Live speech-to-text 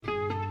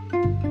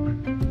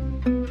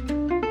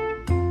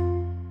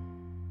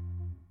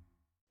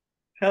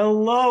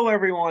Hello,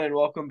 everyone, and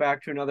welcome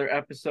back to another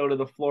episode of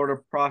the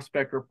Florida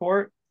Prospect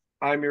Report.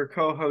 I'm your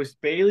co-host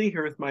Bailey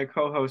here with my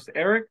co-host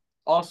Eric,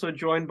 also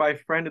joined by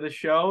friend of the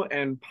show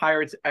and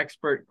Pirates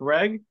expert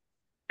Greg.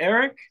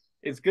 Eric,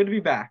 it's good to be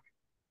back.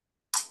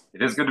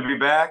 It is good to be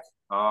back.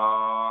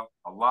 A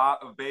lot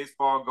of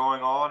baseball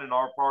going on in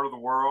our part of the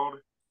world.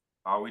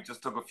 We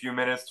just took a few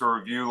minutes to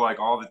review like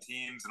all the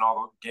teams and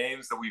all the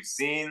games that we've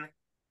seen.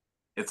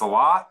 It's a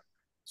lot.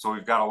 So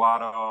we've got a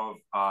lot of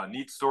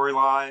neat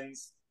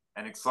storylines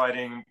and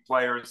exciting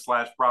players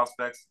slash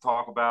prospects to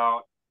talk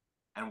about.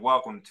 And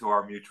welcome to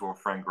our mutual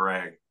friend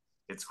Greg.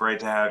 It's great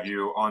to have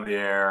you on the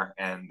air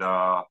and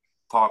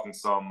talking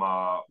some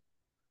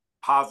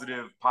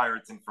positive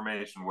Pirates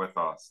information with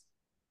us.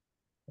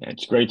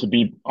 It's great to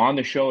be on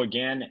the show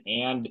again,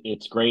 and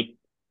it's great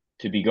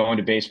to be going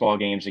to baseball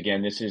games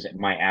again. This is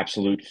my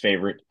absolute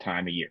favorite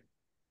time of year.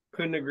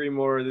 Couldn't agree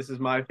more. This is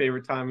my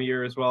favorite time of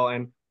year as well,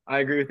 and I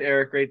agree with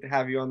Eric. Great to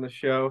have you on the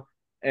show.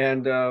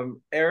 And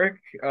Eric,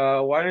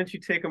 why don't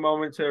you take a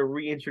moment to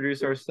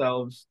reintroduce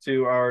ourselves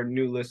to our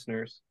new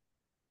listeners?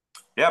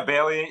 Yeah,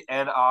 Bailey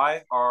and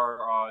I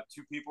are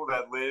two people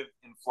that live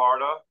in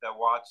Florida that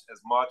watch as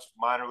much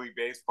minor league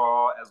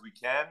baseball as we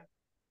can.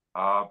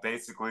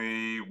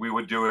 Basically, we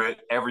would do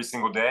it every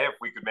single day if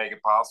we could make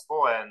it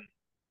possible. And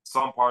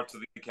some parts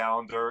of the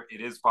calendar, it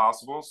is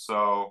possible.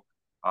 So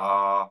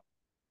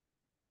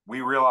we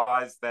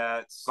realize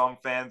that some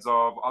fans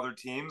of other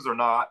teams are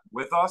not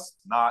with us,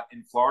 not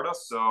in Florida.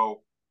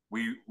 So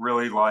we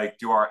really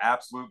do our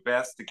absolute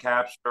best to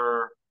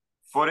capture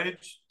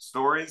footage,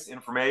 stories,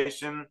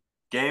 information,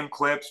 game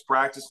clips,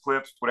 practice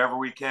clips, whatever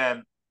we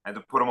can, and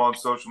to put them on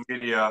social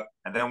media.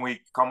 And then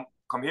we come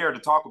here to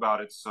talk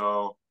about it.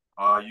 So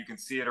you can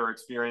see it or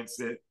experience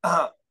it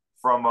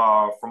from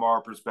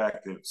our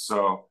perspective.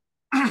 So,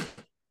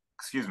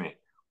 excuse me,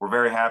 we're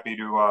very happy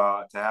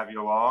to have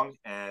you along,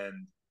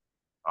 and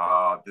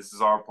this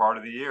is our part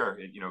of the year.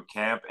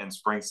 Camp and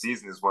spring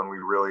season is when we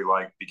really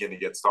begin to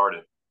get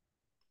started.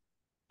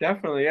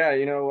 Definitely,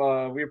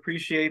 yeah. We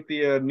appreciate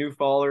the new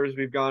followers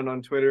we've gotten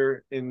on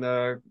Twitter in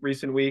the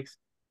recent weeks.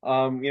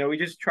 We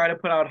just try to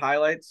put out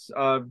highlights,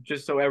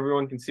 just so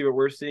everyone can see what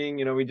we're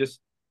seeing. We just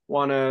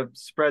want to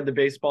spread the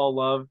baseball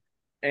love.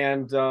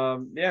 And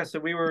yeah, so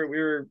we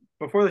were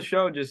before the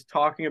show just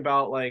talking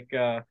about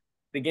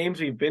the games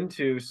we've been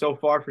to so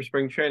far for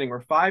spring training.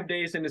 We're 5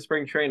 days into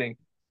spring training,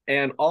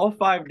 and all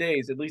 5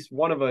 days, at least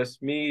one of us,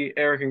 me,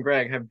 Eric, and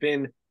Greg, have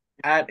been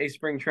at a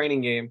spring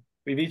training game.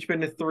 We've each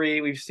been to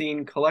three. We've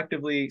seen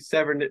collectively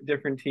seven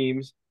different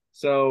teams.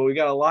 So we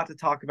got a lot to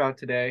talk about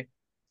today.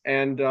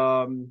 And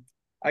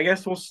I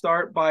guess we'll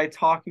start by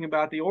talking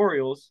about the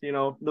Orioles,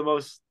 the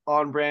most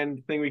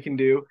on-brand thing we can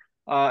do.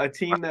 A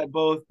team that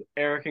both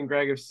Eric and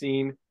Greg have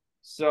seen.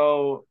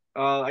 So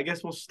I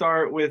guess we'll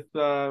start with,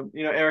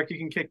 Eric, you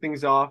can kick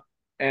things off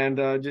and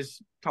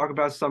just talk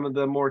about some of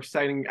the more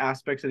exciting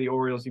aspects of the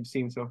Orioles you've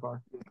seen so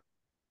far.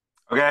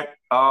 Okay.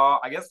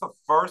 I guess the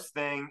first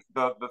thing,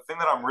 the thing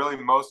that I'm really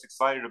most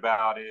excited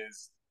about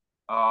is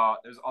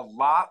there's a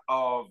lot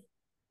of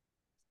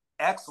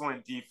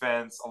excellent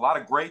defense, a lot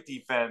of great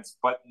defense,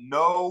 but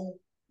no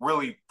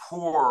really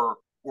poor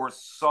or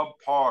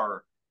subpar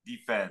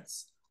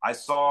defense. I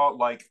saw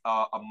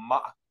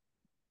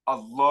a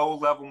low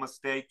level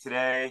mistake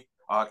today.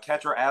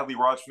 Catcher Adley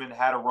Rutschman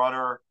had a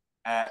runner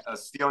at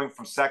stealing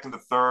from second to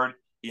third.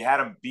 He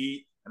had him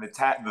beat, and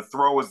the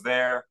throw was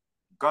there.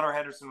 Gunnar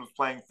Henderson was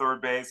playing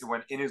third base. It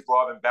went in his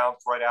glove and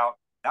bounced right out.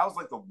 That was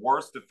the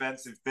worst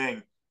defensive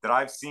thing that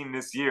I've seen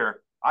this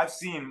year. I've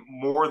seen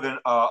more than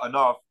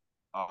enough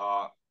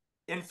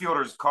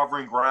infielders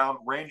covering ground,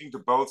 ranging to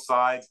both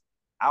sides,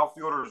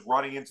 outfielders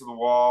running into the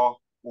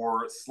wall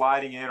or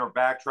sliding in or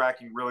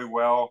backtracking really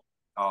well,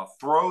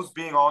 throws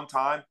being on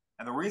time.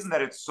 And the reason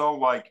that it's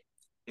so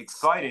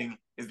exciting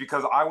is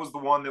because I was the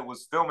one that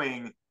was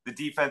filming the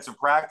defensive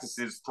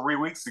practices 3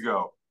 weeks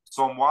ago.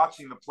 So I'm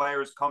watching the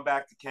players come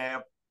back to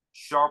camp,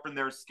 sharpen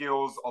their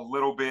skills a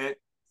little bit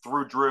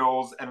through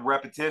drills and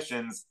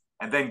repetitions,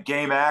 and then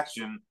game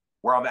action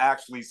where I'm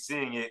actually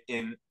seeing it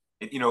in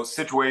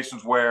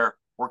situations where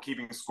we're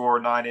keeping score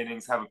 9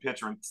 innings, have a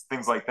pitcher, and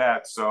things like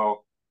that.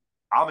 So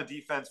I'm a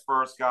defense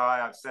first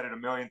guy. I've said it a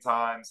million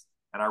times,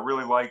 and I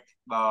really like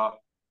the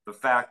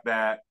fact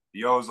that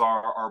the O's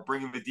are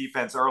bringing the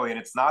defense early, and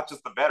it's not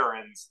just the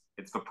veterans;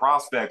 it's the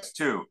prospects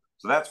too.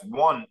 So that's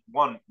one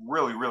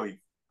really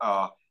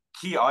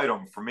key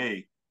item for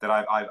me that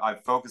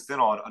I've focused in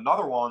on.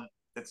 Another one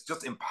that's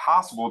just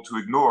impossible to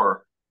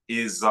ignore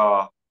is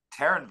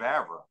Terrin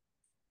Vavra,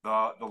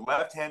 the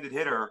left-handed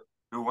hitter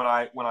who, when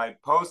I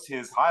post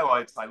his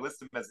highlights, I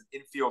list him as an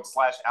infield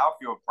slash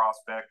outfield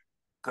prospect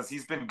because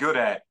he's been good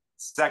at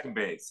second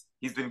base.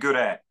 He's been good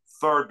at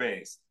third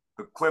base.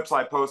 The clips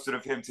I posted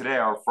of him today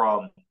are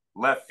from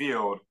left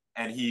field,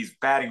 and he's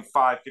batting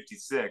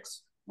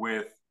 .556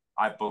 with,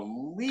 I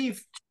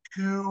believe,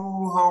 two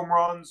home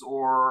runs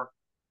or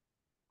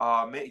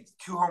maybe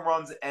 2 home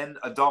runs and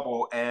a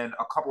double and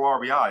a couple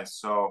RBIs.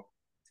 So,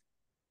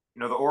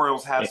 the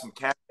Orioles have some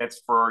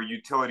candidates for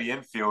utility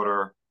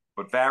infielder,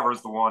 but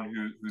Vavr's the one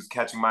who's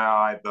catching my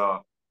eye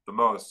the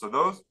most. So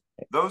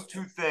those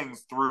two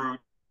things through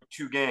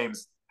two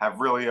games have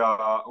really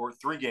or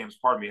three games,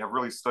 pardon me, have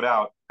really stood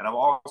out. And I'm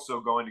also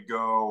going to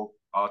go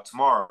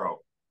tomorrow.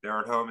 They're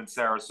at home in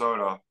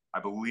Sarasota. I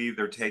believe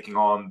they're taking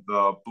on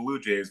the Blue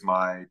Jays,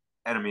 my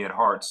enemy at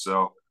heart.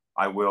 So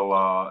I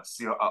will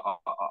see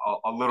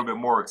a little bit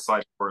more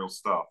exciting Orioles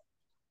stuff.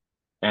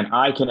 And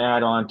I can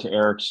add on to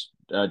Eric's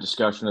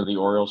discussion of the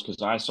Orioles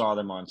because I saw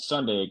them on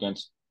Sunday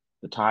against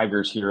the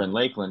Tigers here in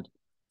Lakeland,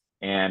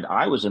 and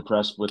I was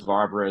impressed with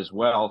Vavra as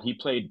well. He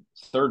played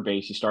third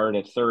base. He started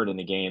at third in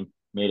the game,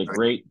 made a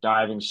great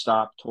diving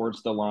stop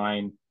towards the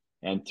line,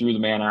 and threw the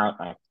man out.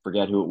 I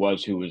forget who it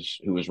was who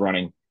was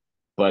running,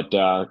 but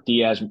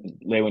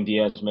Lewin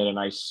Diaz made a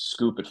nice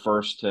scoop at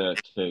first to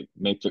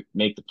make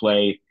the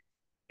play,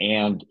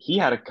 and he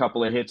had a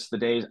couple of hits the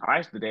day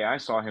I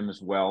saw him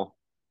as well.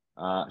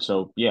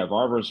 So yeah,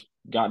 Vavra's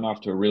gotten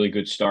off to a really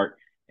good start.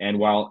 And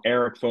while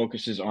Eric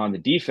focuses on the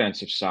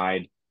defensive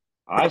side,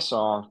 I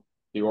saw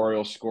the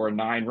Orioles score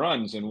 9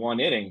 runs in one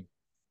inning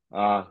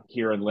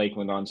here in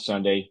Lakeland on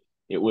Sunday.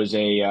 It was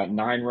a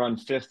 9-run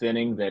fifth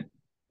inning that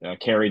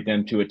carried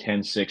them to a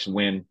 10-6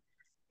 win.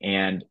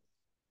 And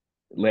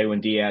Lewin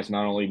Diaz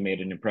not only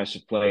made an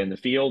impressive play in the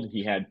field,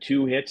 he had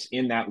 2 hits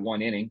in that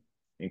one inning,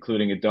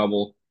 including a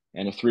double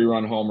and a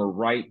 3-run homer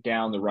right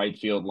down the right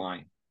field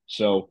line.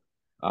 So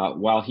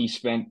while he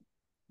spent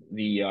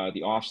the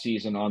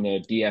offseason on the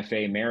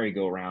DFA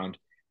merry-go-round,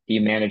 he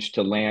managed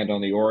to land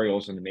on the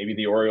Orioles, and maybe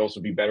the Orioles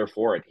will be better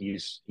for it.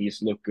 He's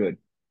looked good.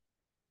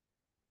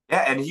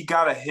 Yeah, and he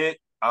got a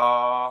hit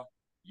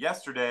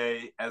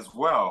yesterday as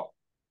well.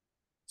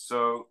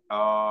 So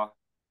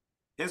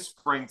his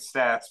spring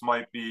stats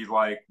might be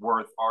like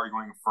worth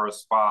arguing for a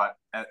spot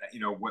at,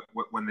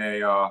 when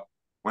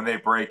they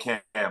break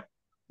camp.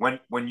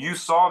 When you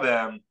saw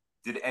them,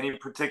 did any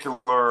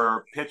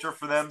particular pitcher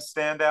for them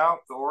stand out,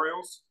 the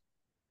Orioles?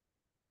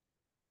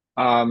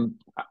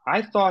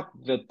 I thought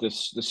that the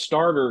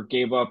starter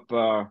gave up.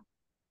 I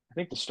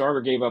think the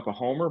starter gave up a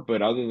homer,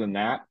 but other than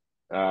that,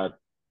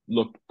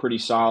 looked pretty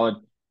solid.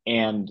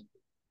 And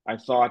I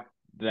thought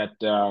that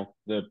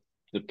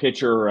the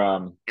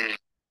pitcher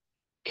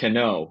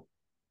Cano,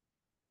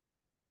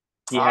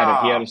 he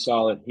had a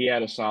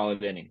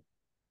solid inning.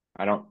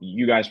 I don't.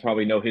 You guys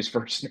probably know his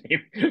first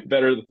name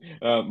better,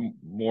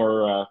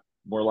 more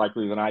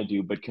likely than I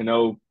do. But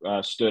Cano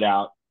stood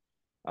out.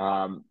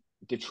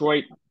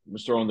 Detroit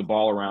was throwing the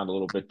ball around a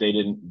little bit. They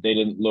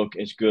didn't look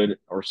as good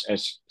or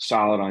as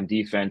solid on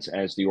defense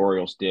as the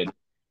Orioles did.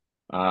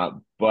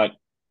 But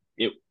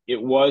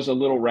it was a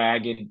little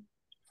ragged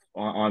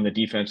on the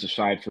defensive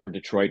side for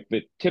Detroit,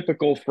 but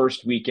typical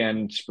first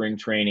weekend spring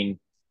training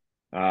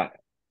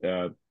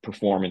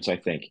performance, I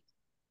think.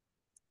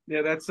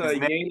 Yeah, that's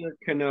Yainer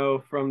Cano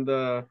from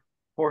the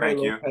Jorge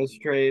Thank you. Lopez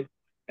trade.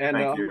 And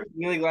Thank I'm you.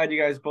 really glad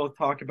you guys both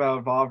talked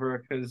about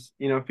Vavra because,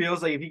 it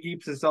feels like if he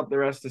keeps this up the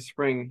rest of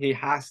spring, he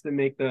has to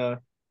make the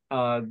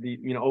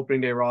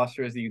opening day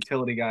roster as the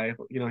utility guy.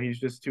 He's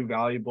just too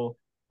valuable,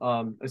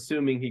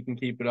 assuming he can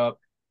keep it up.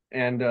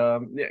 And,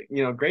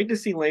 great to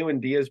see Lewin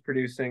Diaz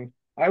producing.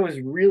 I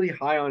was really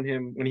high on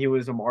him when he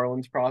was a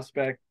Marlins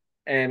prospect.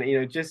 And,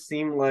 it just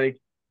seemed like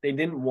they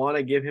didn't want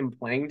to give him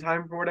playing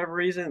time for whatever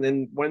reason. And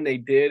then when they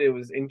did, it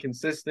was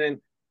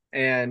inconsistent.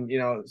 And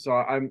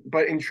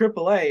but in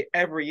AAA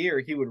every year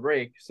he would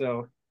rake.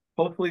 So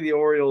hopefully the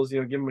Orioles,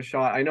 give him a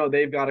shot. I know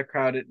they've got a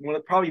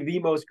probably the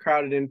most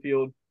crowded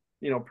infield,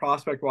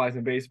 prospect wise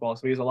in baseball.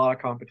 So he has a lot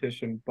of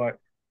competition. But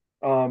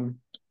I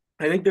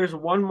think there's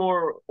one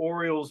more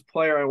Orioles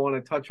player I want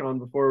to touch on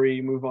before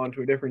we move on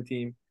to a different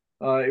team.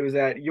 It was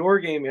at your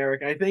game,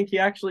 Eric. I think he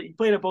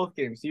played at both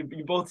games. You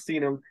both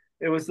seen him.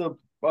 It was the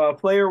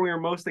player we were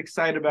most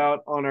excited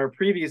about on our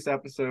previous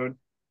episode,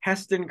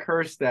 Heston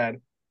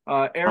Kjerstad.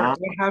 Eric,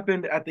 what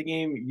happened at the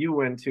game you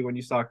went to when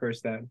you saw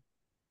Kjerstad?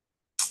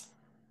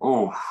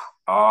 Oh,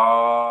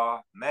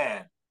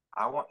 man,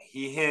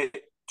 he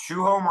hit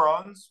 2 home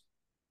runs.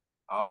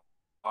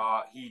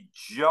 He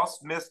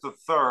just missed the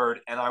third,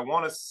 and I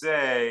want to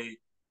say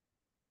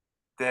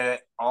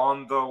that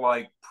on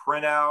the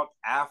printout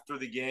after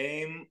the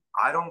game,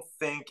 I don't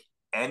think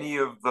any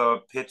of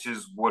the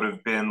pitches would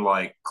have been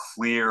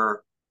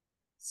clear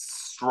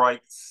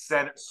strike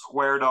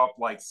squared up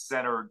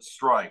centered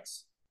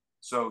strikes.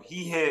 So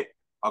he hit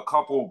a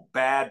couple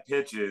bad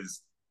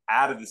pitches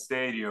out of the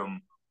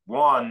stadium.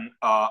 One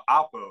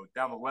oppo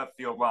down the left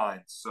field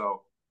line.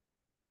 So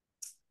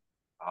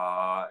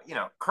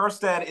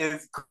Kjerstad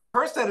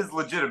is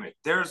legitimate.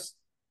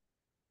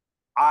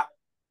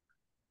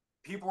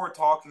 People were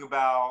talking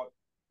about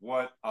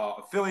what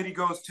affiliate he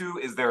goes to.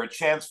 Is there a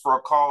chance for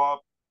a call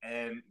up?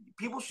 And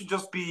people should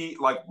just be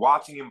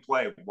watching him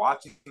play,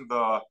 watching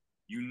the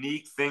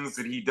unique things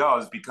that he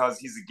does because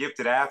he's a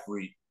gifted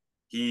athlete.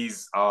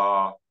 He's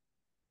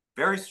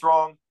very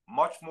strong,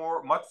 much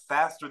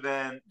faster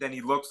than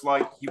he looks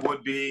like he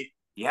would be.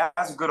 He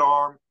has a good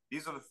arm.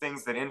 These are the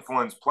things that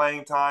influence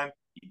playing time.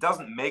 He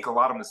doesn't make a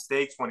lot of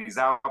mistakes when he's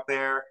out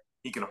there.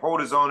 He can hold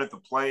his own at the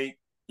plate.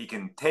 He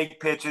can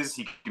take pitches.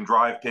 He can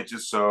drive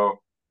pitches. So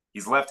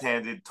he's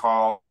left-handed,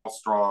 tall,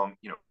 strong.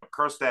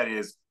 Kerstad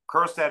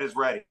is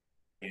ready.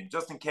 And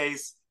just in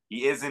case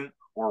he isn't,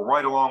 or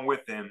right along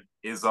with him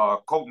is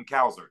Colton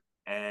Cowser.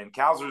 And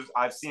Cowser's,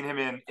 I've seen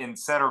him in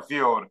center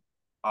field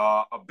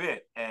a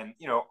bit. And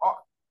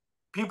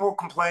people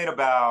complain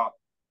about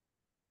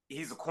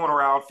he's a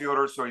corner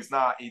outfielder, so he's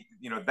not.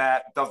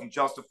 That doesn't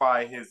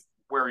justify his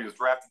where he was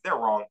drafted. They're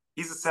wrong.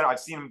 He's a center.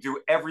 I've seen him do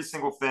every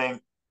single thing.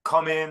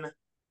 Come in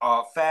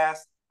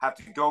fast, have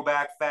to go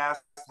back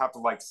fast, have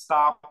to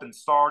stop and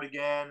start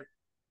again.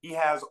 He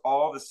has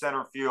all the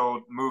center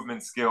field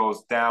movement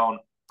skills down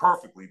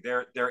perfectly.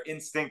 They're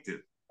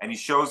instinctive, and he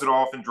shows it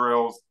off in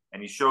drills, and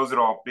he shows it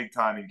off big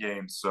time in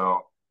games.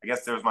 So I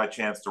guess there's my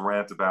chance to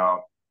rant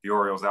about the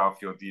Orioles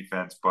outfield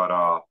defense, but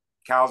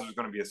Cowser's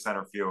going to be a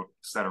center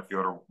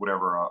fielder,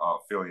 whatever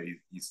affiliate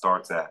he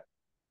starts at.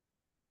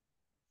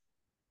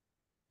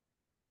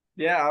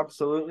 Yeah,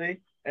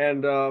 absolutely.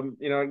 And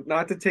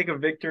not to take a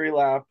victory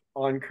lap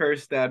on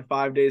Kerstad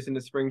 5 days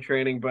into spring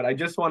training, but I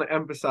just want to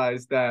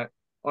emphasize that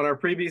on our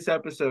previous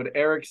episode,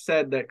 Eric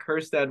said that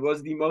Kerstad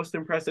was the most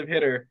impressive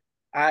hitter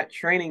at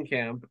training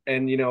camp.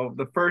 And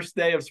the first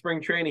day of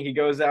spring training, he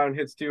goes out and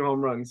hits 2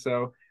 home runs.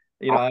 So,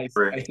 I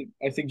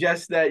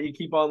suggest that you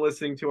keep on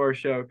listening to our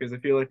show because I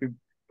feel like we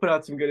put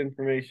out some good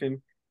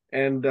information.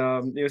 And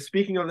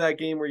speaking of that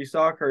game where you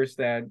saw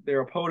Kerstad,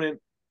 their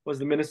opponent was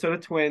the Minnesota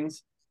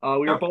Twins.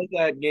 We were both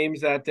at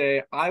games that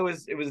day. It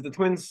was the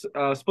Twins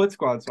split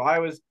squad. So I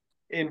was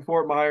in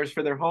Fort Myers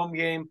for their home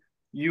game.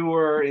 You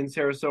were in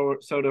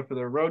Sarasota for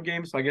their road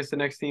game. So I guess the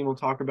next team we'll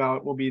talk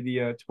about will be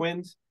the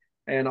Twins,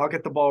 and I'll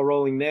get the ball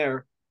rolling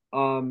there.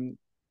 For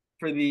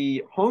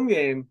the home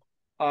game,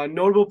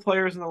 notable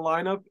players in the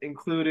lineup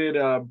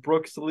included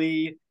Brooks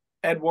Lee,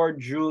 Edouard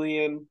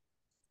Julien,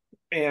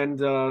 and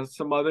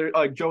some other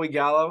Joey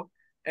Gallo.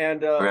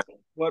 And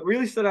what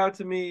really stood out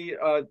to me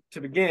to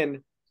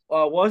begin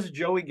was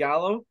Joey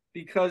Gallo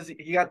because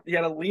he had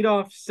a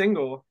leadoff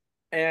single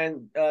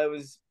and it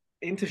was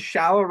into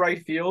shallow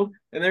right field,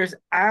 and there's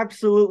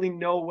absolutely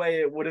no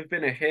way it would have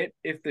been a hit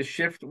if the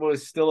shift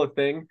was still a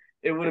thing.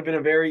 It would have been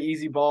a very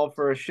easy ball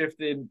for a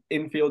shifted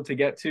infield to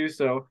get to.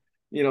 So,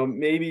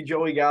 maybe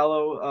Joey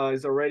Gallo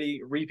is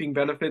already reaping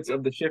benefits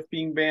of the shift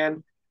being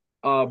banned.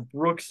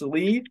 Brooks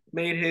Lee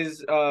made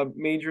his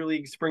major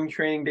league spring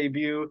training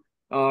debut.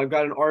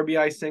 Got an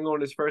RBI single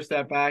in his first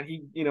at bat.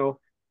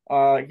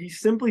 He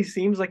simply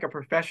seems like a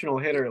professional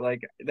hitter.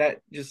 Like that,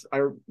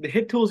 the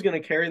hit tool is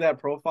going to carry that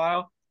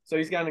profile. So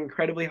he's got an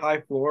incredibly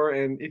high floor,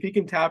 and if he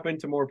can tap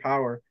into more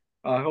power,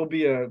 he'll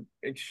be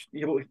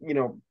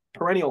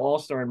perennial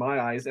all-star in my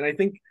eyes. And I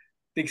think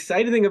the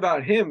exciting thing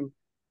about him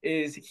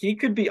is he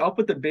could be up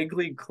with the big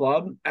league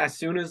club as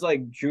soon as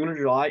June or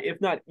July, if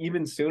not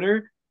even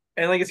sooner.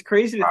 And it's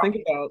crazy to think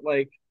about.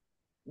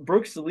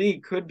 Brooks Lee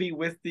could be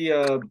with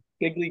the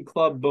big league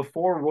club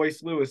before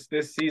Royce Lewis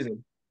this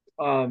season.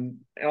 And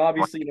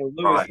obviously,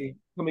 Lewis is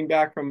coming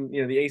back from the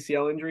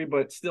ACL injury,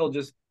 but still,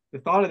 just the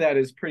thought of that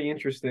is pretty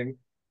interesting.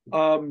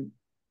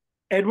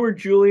 Edouard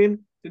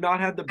Julien did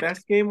not have the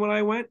best game when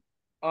I went,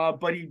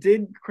 but he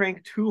did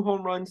crank 2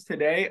 home runs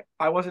today.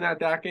 I wasn't at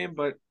that game,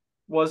 but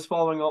was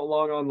following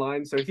along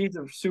online. So he's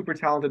a super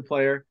talented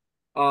player,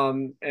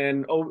 and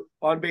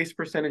on base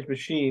percentage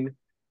machine.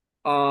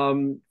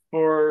 And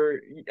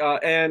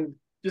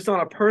just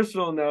on a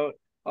personal note,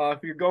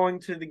 if you're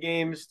going to the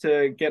games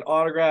to get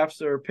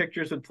autographs or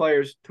pictures with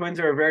players, Twins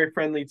are a very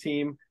friendly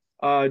team.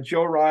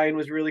 Joe Ryan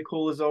was really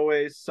cool as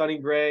always. Sonny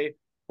Gray,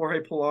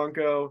 Jorge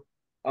Polanco,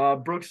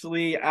 Brooks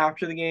Lee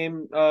after the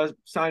game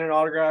signed an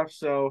autograph.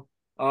 So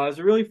it was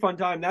a really fun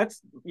time.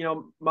 That's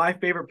my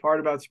favorite part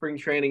about spring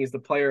training is the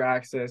player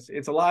access.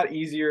 It's a lot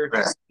easier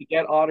to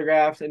get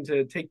autographs and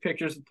to take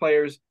pictures with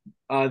players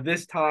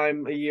this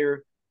time of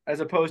year as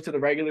opposed to the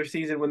regular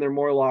season when they're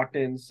more locked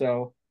in.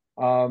 So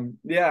how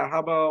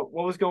about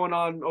what was going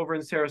on over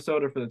in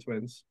Sarasota for the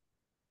Twins?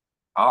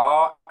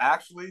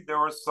 Actually, there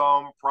were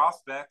some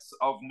prospects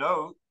of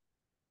note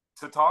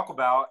to talk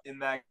about in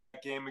that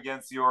game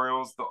against the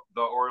Orioles,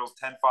 the Orioles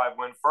 10-5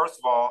 win. First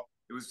of all,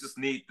 it was just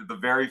neat that the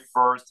very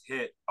first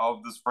hit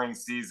of the spring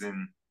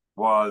season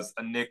was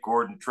a Nick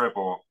Gordon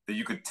triple that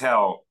you could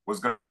tell was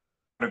going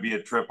to be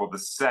a triple. The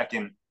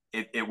second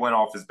it went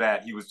off his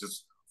bat, he was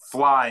just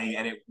flying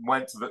and it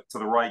went to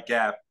the right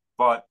gap.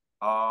 But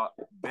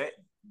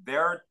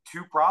there are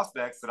 2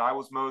 prospects that I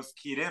was most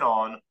keyed in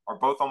on are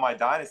both on my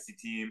dynasty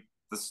team.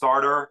 The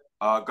starter,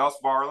 Gus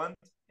Barland,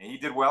 and he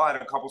did well, had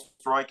a couple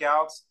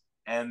strikeouts.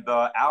 And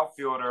the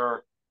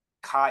outfielder,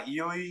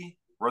 Kaili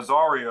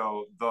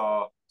Rosario,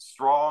 the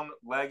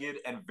strong-legged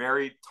and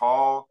very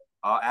tall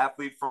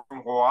athlete from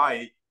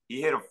Hawaii,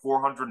 he hit a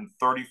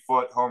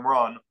 430-foot home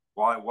run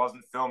while I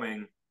wasn't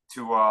filming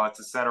to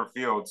center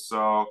field.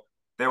 So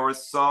there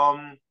was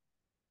some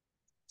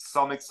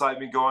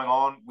excitement going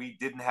on. We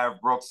didn't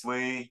have Brooks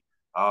Lee.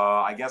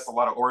 I guess a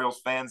lot of Orioles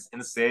fans in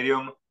the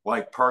stadium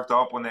perked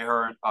up when they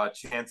heard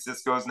Chance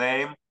Sisco's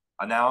name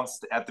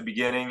announced at the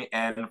beginning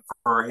and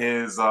for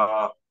his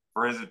at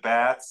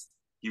bats.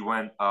 He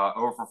went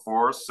 0 for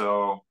 4,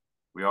 so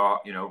we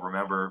all,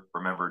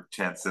 remember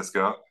Chance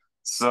Cisco.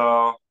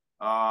 So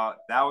that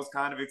was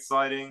kind of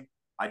exciting.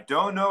 I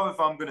don't know if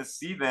I'm gonna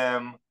see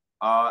them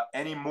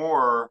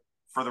anymore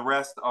for the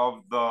rest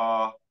of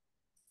the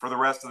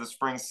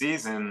spring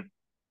season,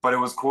 but it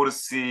was cool to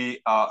see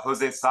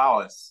Jose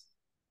Salas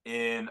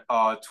in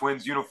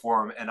Twins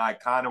uniform, and I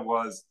kind of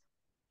was.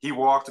 He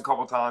walked a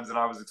couple times, and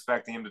I was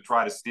expecting him to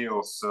try to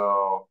steal.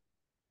 So,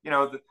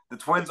 the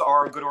Twins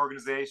are a good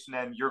organization,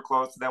 and you're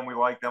close to them. We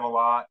like them a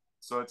lot,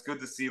 so it's good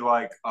to see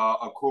like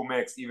a cool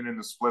mix, even in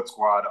the split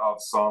squad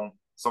of some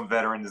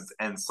veterans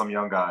and some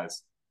young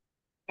guys.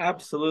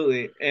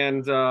 Absolutely.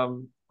 And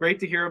great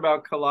to hear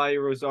about Kalai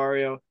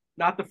Rosario.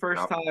 Not the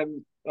first Yep.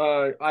 time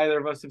either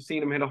of us have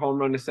seen him hit a home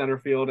run to center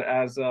field.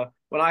 As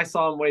when I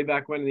saw him way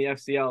back when in the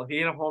FCL, he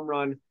hit a home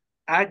run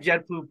at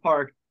JetBlue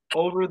Park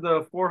over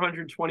the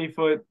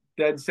 420-foot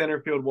dead center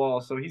field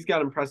wall. So he's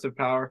got impressive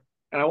power.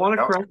 And I want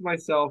to Yep. correct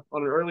myself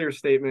on an earlier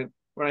statement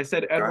when I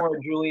said Okay.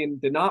 Edouard Julien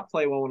did not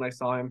play well when I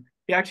saw him.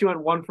 He actually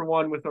went 1 for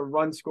 1 with a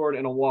run scored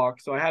and a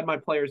walk. So I had my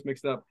players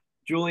mixed up.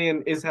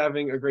 Julien is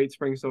having a great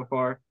spring so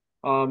far.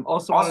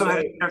 Also wanted Also hit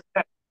a to, tater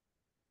today.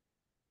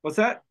 what's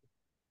that?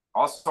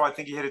 Also, I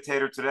think he hit a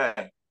tater today.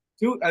 I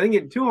think he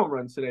had 2 home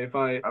runs today, if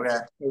I Okay.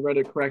 read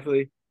it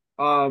correctly.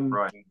 Um,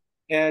 Right.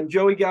 and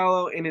Joey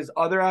Gallo in his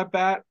other at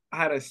bat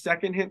had a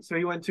second hit, so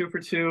he went 2 for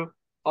 2.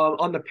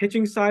 On the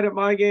pitching side of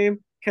my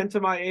game,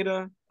 Kenta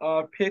Maeda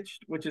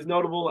pitched, which is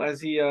notable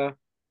as he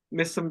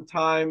missed some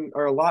time,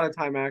 or a lot of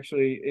time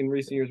actually, in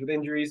recent years with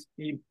injuries.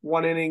 He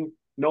 1 inning,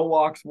 no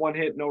walks, 1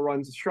 hit, no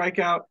runs, a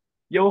strikeout.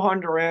 Johan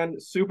Duran,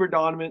 super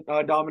dominant.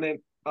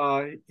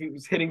 He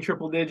was hitting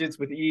triple digits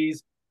with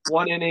ease.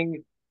 1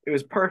 inning, it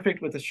was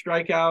perfect with a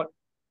strikeout.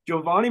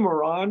 Giovanni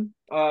Moran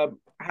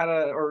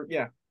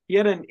he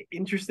had an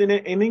interesting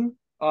inning.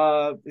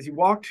 As he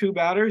walked 2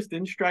 batters,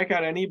 didn't strike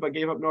out any, but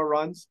gave up no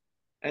runs.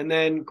 And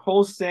then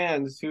Cole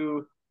Sands,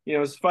 who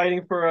is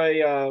fighting for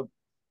a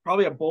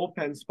probably a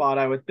bullpen spot,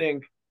 I would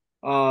think.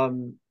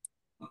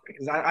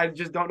 Because I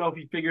just don't know if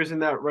he figures in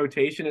that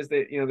rotation as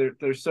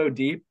they're so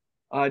deep.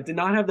 Did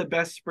not have the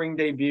best spring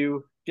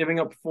debut, giving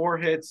up 4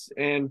 hits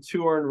and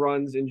 2 earned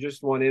runs in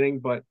just 1 inning,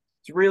 but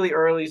it's really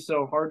early,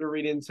 so hard to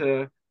read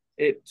into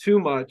it too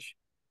much.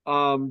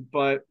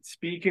 But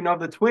speaking of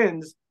the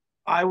Twins,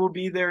 I will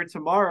be there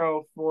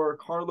tomorrow for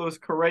Carlos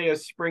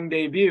Correa's spring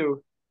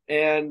debut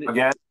and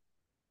Again.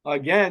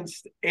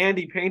 against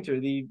Andy Painter,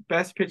 the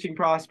best pitching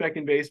prospect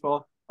in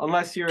baseball,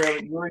 unless you're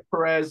a Yuri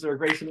Perez or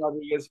Grayson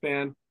Rodriguez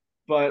fan.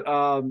 But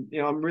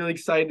I'm really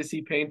excited to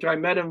see Painter. I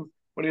met him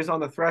when he was on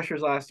the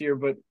Threshers last year,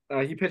 but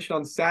he pitched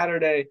on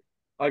Saturday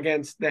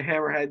against the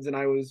Hammerheads, and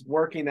I was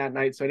working that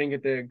night, so I didn't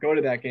get to go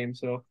to that game.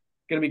 So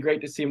gonna be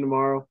great to see him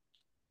tomorrow.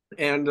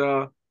 And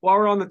while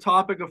we're on the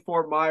topic of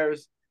Fort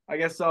Myers, I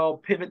guess I'll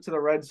pivot to the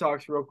Red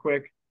Sox real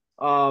quick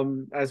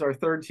as our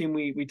third team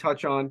we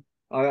touch on.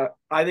 I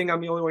think I'm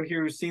the only one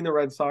here who's seen the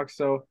Red Sox,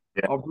 so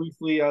Yeah. I'll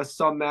briefly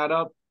sum that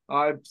up.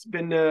 I've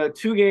been to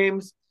 2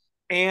 games,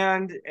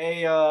 and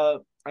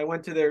I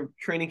went to their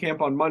training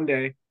camp on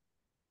Monday.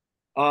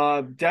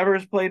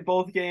 Devers played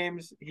both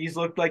games. He's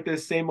looked like the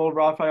same old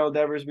Rafael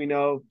Devers we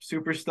know,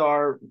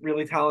 superstar,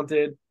 really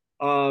talented.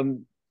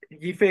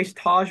 He faced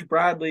Taj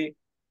Bradley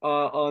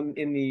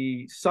in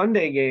the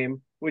Sunday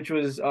game, which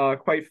was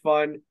quite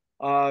fun.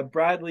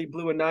 Bradley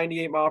blew a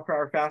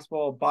 98-mile-per-hour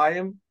fastball by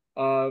him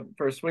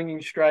for a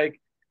swinging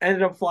strike.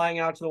 Ended up flying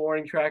out to the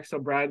warning track, so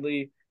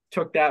Bradley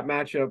took that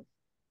matchup.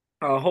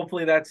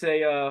 Hopefully, that's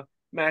a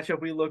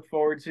matchup we look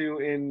forward to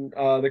in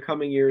the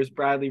coming years.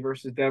 Bradley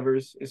versus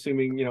Devers,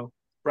 assuming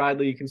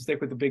Bradley can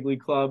stick with the big league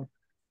club.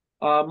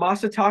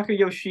 Masataka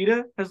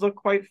Yoshida has looked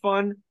quite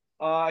fun.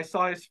 I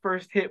saw his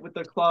first hit with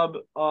the club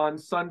on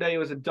Sunday. It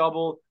was a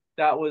double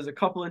that was a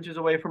couple inches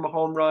away from a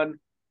home run.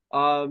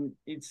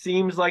 It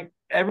seems like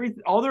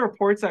all the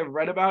reports I've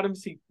read about him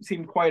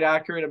seem quite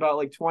accurate about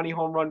like 20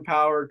 home run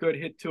power, good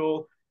hit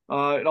tool.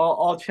 It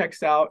all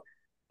checks out.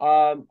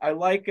 I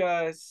like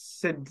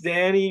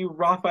Sedani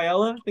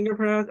Rafaela, I think I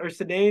pronounced, or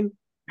Sedane.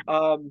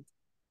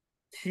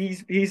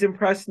 He's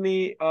impressed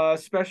me,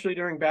 especially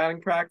during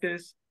batting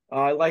practice.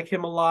 I like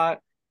him a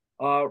lot.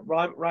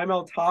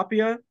 Raimel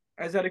Tapia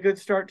has had a good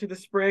start to the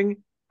spring.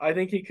 I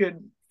think he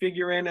could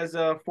figure in as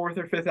a fourth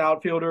or fifth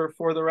outfielder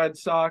for the Red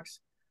Sox.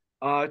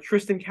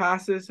 Tristan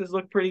Cassis has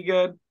looked pretty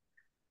good.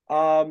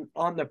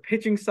 On the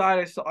pitching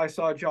side, I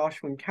saw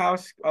Josh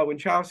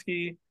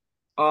Winchowski.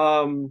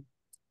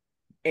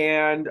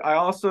 And I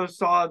also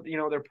saw,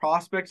 their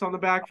prospects on the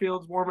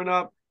backfields warming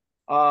up.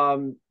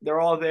 They're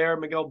all there.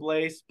 Miguel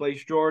Blaze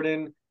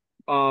Jordan,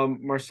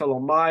 Marcelo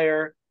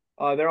Meyer.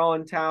 They're all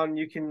in town.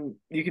 You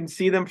can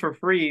see them for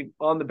free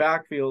on the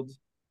backfields.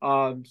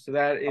 So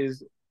that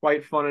is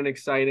quite fun and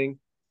exciting.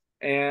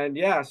 And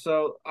yeah,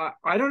 so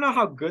I don't know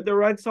how good the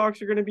Red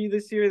Sox are going to be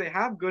this year. They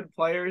have good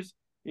players,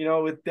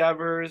 with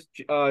Devers,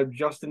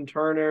 Justin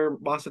Turner,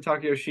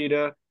 Masataka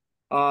Yoshida.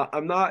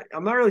 I'm not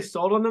really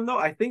sold on them though.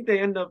 I think they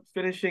end up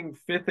finishing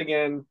fifth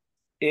again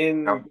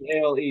in Yep. the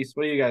AL East.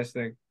 What do you guys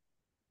think?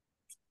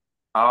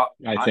 I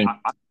think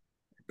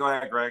Go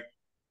ahead, Greg.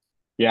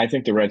 Yeah, I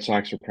think the Red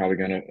Sox are probably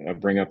going to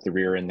bring up the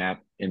rear in that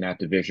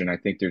division. I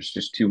think there's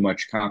just too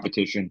much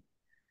competition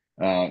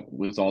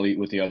with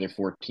the other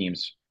four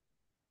teams.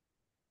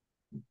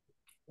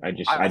 I I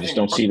just think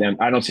don't see them.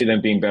 I don't see them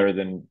being better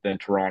than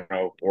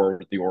Toronto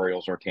or the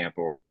Orioles or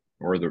Tampa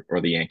or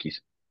the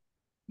Yankees.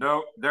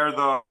 no, they're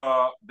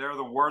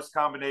the worst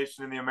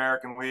combination in the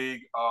American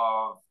League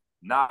of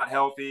not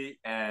healthy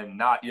and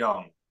not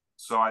young.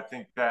 So I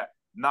think that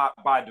not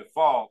by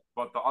default,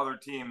 but the other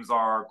teams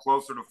are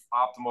closer to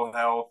optimal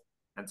health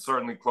and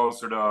certainly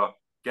closer to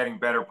getting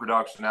better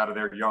production out of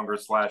their younger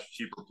slash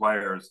cheaper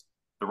players.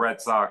 The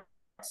Red Sox,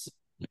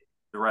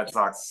 the Red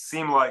Sox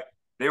seem like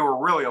they were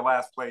really a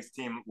last place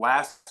team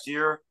last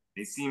year.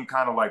 They seem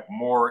kind of like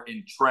more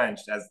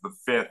entrenched as the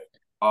fifth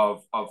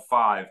of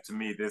five to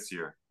me this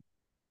year.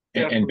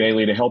 And Definitely.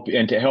 Bailey,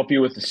 to help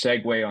you with the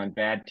segue on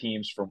bad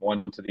teams from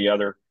one to the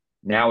other,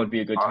 now would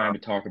be a good Uh, time to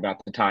talk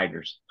about the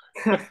Tigers.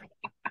 That's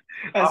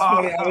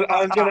funny.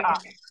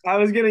 I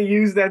was gonna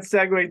use that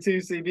segue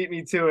too, so you beat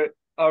me to it.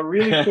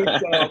 Really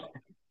quick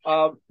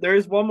though, there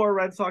is one more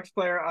Red Sox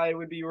player I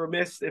would be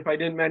remiss if I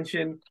didn't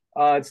mention.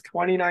 It's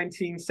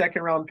 2019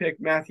 second round pick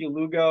Matthew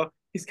Lugo.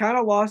 He's kind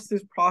of lost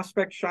his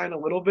prospect shine a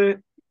little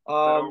bit.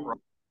 little,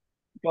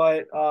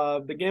 But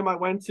the game I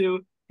went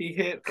to, he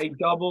hit a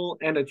double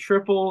and a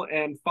triple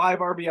and five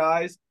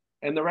RBIs,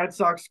 and the Red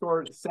Sox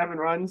scored 7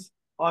 runs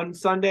on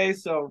Sunday.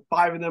 So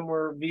 5 of them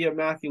were via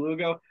Matthew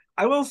Lugo.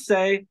 I will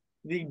say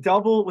the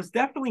double was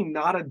definitely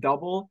not a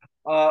double.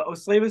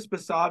 Oslavis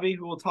Basavi,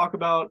 who we'll talk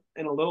about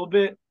in a little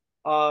bit,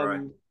 right.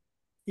 um,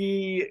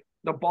 the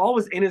ball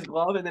was in his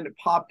glove and then it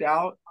popped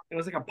out. It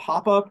was like a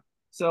pop up.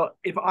 So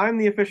if I'm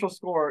the official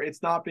scorer,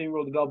 it's not being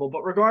ruled a double.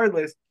 But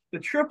regardless, the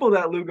triple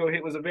that Lugo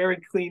hit was a very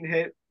clean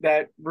hit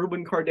that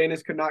Ruben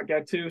Cardenas could not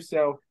get to.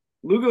 So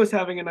Lugo is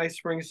having a nice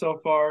spring so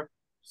far.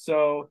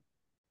 So,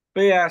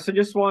 but yeah, so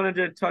just wanted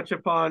to touch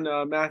upon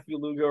Matthew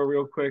Lugo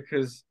real quick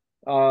because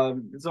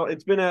so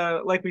it's been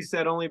like we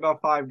said, only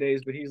about 5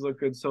 days, but he's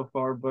looked good so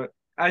far. But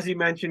as you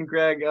mentioned,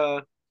 Greg,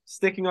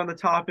 sticking on the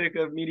topic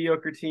of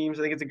mediocre teams,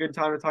 I think it's a good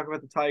time to talk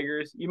about the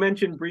Tigers. You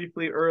mentioned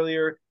briefly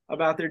earlier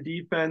about their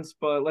defense,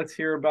 but let's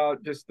hear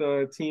about just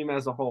the team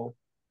as a whole.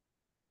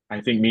 I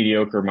think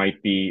mediocre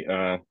might be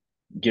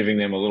giving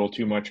them a little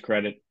too much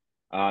credit.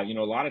 A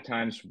lot of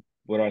times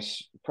what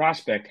us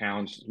prospect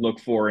hounds look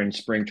for in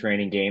spring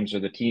training games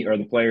are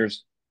the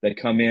players that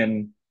come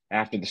in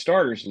after the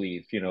starters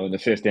leave, in the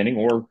fifth inning,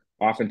 or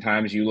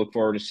oftentimes you look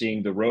forward to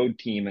seeing the road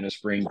team in a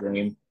spring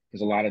game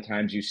because a lot of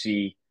times you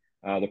see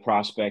the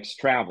prospects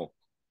travel.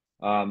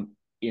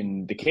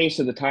 In the case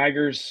of the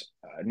Tigers,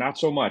 not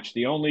so much.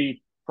 The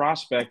only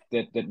prospect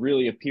that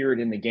really appeared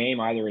in the game,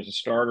 either as a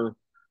starter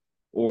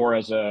or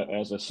as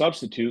a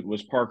substitute,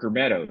 was Parker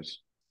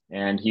Meadows,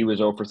 and he was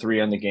 0 for 3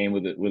 on the game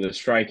with a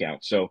strikeout.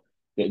 So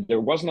there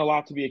wasn't a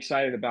lot to be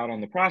excited about on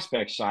the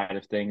prospect side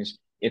of things.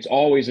 It's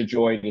always a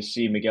joy to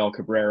see Miguel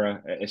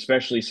Cabrera,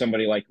 especially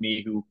somebody like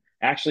me who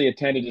actually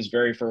attended his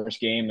very first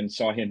game and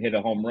saw him hit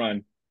a home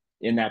run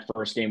in that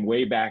first game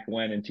way back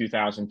when in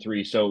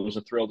 2003. So it was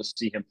a thrill to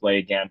see him play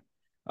again.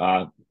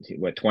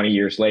 20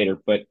 years later,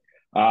 but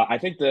I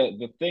think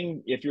the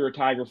thing, if you're a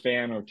Tiger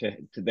fan or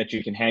that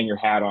you can hang your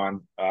hat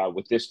on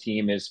with this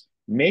team, is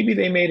maybe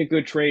they made a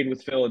good trade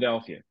with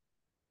Philadelphia.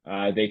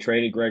 They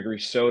traded Gregory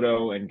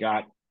Soto and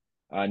got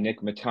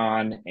Nick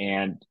Maton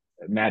and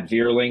Matt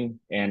Vierling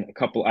and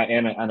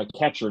a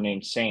catcher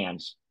named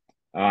Sands.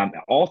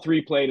 All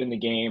three played in the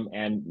game,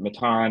 and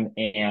Maton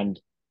and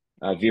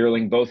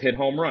Vierling both hit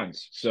home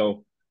runs.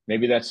 So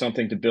maybe that's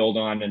something to build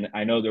on. And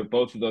I know that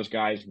both of those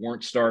guys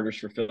weren't starters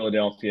for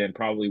Philadelphia and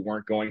probably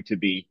weren't going to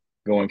be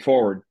going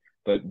forward,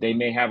 but they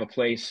may have a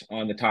place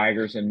on the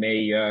Tigers and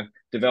may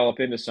develop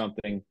into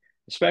something,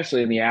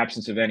 especially in the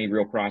absence of any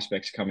real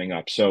prospects coming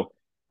up. So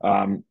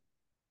um,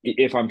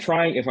 if I'm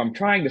trying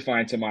to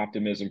find some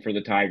optimism for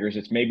the Tigers,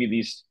 it's maybe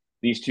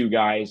these two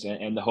guys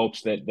and the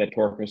hopes that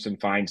Torkelson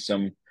find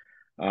some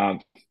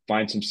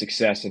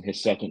success in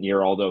his second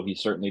year, although he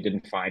certainly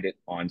didn't find it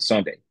on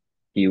Sunday.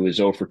 He was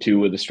 0 for 2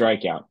 with a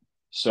strikeout.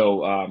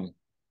 So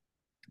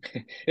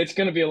it's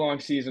going to be a long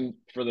season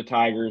for the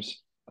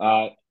Tigers.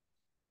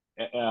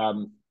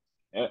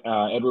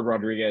 Edward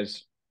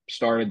Rodriguez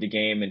started the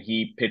game and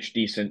he pitched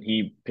decent.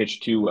 He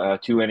pitched two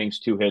innings,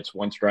 2 hits,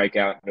 1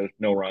 strikeout,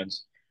 no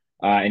runs.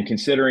 And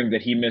considering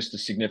that he missed a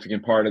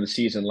significant part of the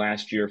season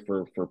last year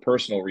for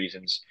personal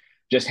reasons,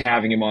 just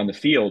having him on the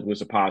field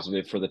was a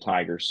positive for the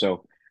Tigers.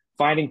 So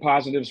finding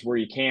positives where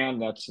you can,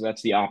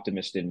 that's the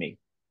optimist in me.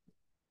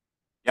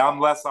 Yeah, I'm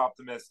less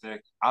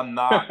optimistic. I'm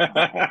not.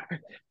 I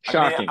mean,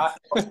 Shocking.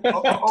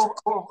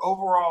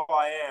 overall,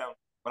 I am.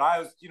 But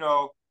I've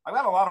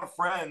got a lot of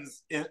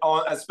friends,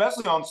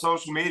 especially on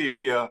social media,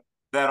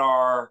 that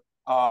are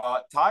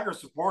Tiger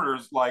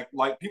supporters, like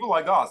people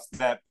like us,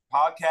 that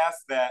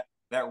podcast, that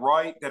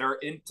write, that are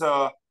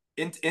into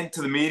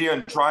the media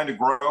and trying to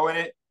grow in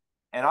it.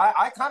 And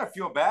I kind of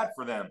feel bad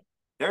for them.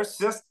 There's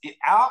just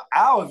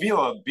Al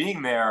Avila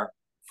being there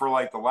for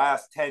like the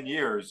last 10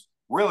 years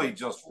really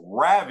just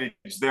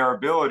ravaged their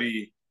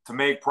ability to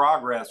make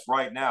progress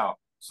right now.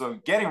 So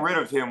getting rid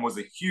of him was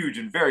a huge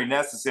and very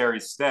necessary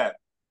step.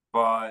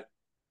 But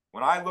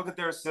when I look at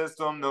their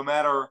system, no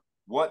matter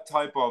what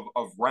type of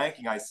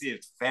ranking I see,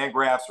 it's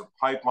Fangraphs or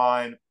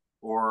Pipeline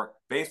or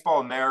Baseball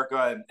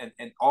America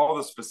and all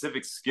the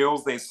specific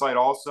skills they cite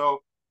also,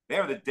 they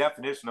are the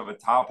definition of a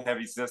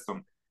top-heavy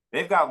system.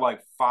 They've got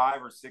like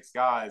 5 or 6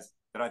 guys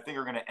that I think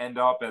are going to end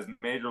up as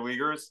major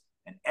leaguers,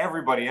 and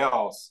everybody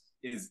else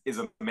is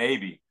a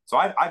maybe. So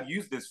I've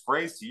used this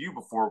phrase to you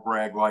before,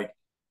 Greg, like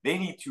they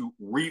need to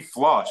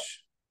reflush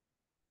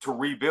to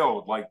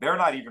rebuild. Like they're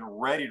not even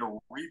ready to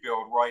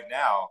rebuild right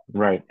now.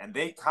 Right. And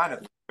they kind of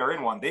they're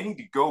in one. They need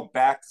to go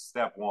back to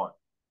step one.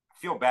 I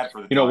feel bad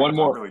for the You know, one Tigers.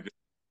 I more really do.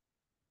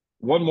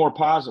 one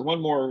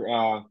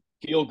more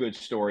feel good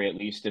story, at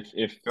least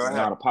if Go ahead.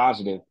 not a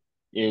positive,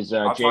 is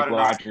I'll try Jake to not.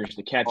 Rogers,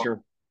 the catcher.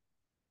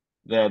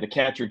 The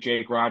catcher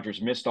Jake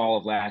Rogers missed all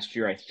of last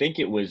year. I think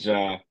it was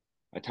a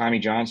Tommy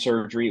John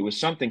surgery. It was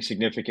something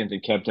significant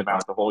that kept him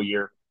out the whole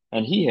year,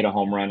 and he hit a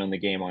home run in the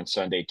game on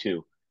Sunday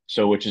too.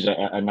 So, which is Right.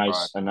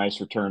 a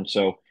nice return.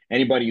 So,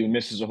 anybody who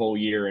misses a whole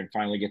year and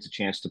finally gets a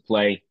chance to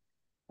play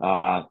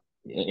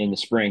in the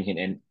spring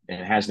and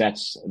has that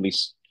at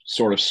least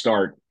sort of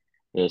start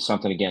is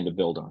something again to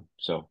build on.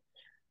 So,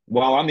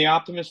 while I'm the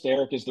optimist,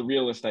 Eric is the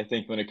realist. I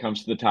think when it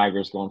comes to the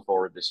Tigers going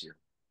forward this year.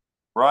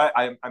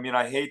 Right. I mean,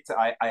 I hate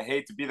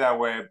to be that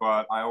way,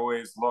 but I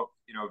always look,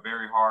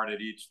 very hard at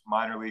each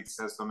minor league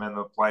system and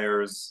the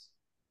players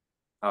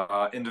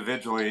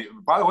individually.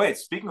 By the way,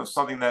 speaking of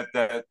something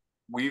that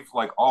we've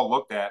like all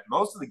looked at,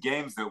 most of the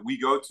games that we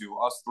go to,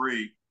 us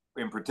three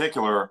in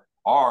particular,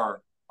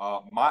 are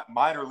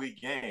minor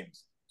league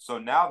games. So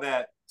now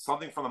that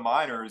something from the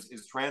minors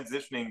is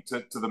transitioning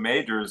to the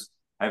majors,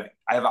 have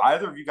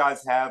either of you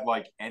guys had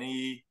like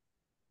any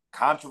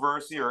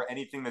controversy or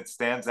anything that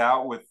stands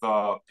out with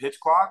pitch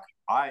clock?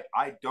 I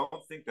don't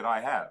think that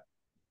I have.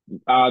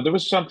 There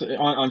was something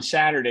on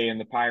Saturday in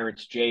the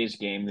Pirates Jays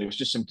game. There was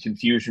just some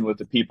confusion with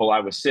the people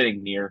I was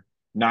sitting near,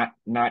 not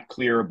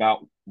clear about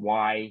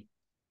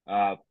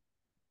uh,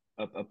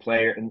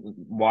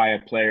 why a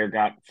player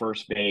got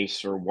first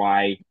base or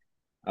why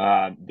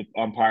the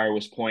umpire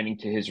was pointing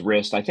to his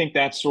wrist. I think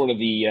that's sort of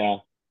the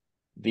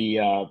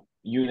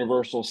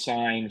universal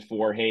sign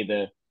for hey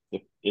the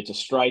it's a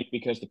strike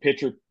because the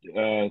pitcher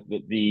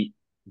the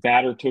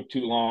batter took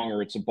too long,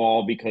 or it's a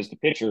ball because the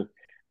pitcher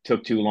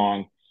took too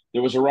long.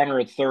 There was a runner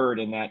at third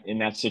in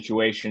that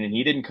situation, and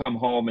he didn't come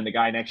home, and the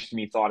guy next to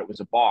me thought it was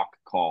a balk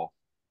call,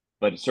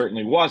 but it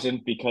certainly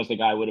wasn't because the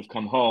guy would have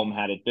come home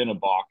had it been a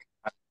balk,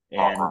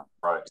 and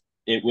Right.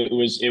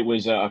 it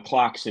was a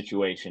clock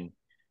situation.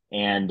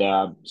 And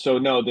so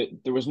no,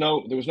 there was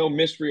no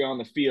mystery on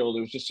the field.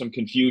 There was just some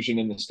confusion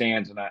in the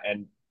stands,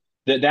 and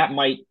that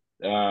might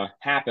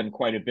happen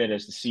quite a bit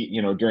as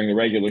during the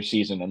regular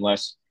season,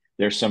 unless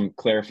there's some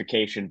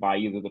clarification by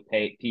either the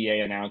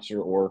PA announcer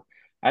or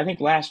I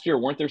think last year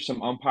weren't there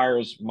some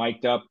umpires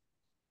mic'd up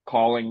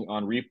calling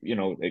on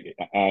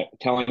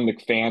telling the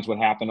fans what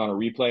happened on a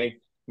replay. It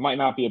might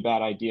not be a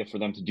bad idea for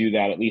them to do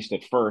that at least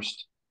at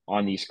first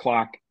on these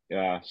clock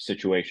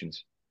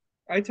situations.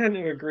 I tend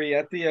to agree.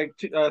 At the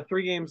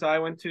 3 games I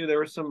went to, there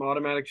were some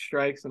automatic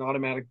strikes and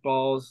automatic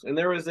balls, and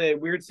there was a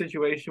weird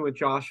situation with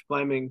Josh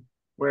Fleming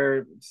where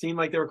it seemed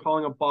like they were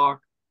calling a balk.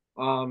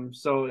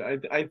 So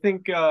I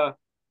think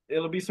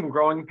it'll be some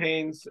growing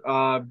pains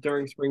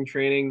during spring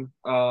training,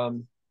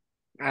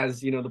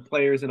 as the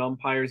players and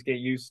umpires get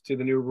used to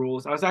the new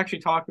rules. I was actually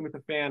talking with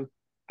a fan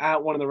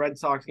at one of the Red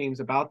Sox games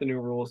about the new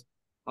rules.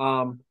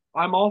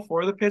 I'm all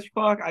for the pitch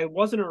clock. I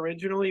wasn't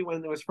originally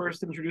when it was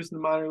first introduced in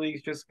the minor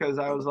leagues, just because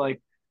I was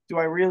like, do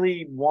I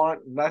really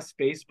want less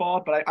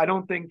baseball? But I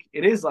don't think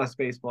it is less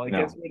baseball. It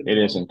gets No, rid of it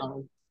the isn't.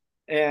 overtime.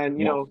 And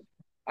Well,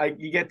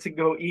 you get to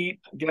go eat,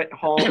 get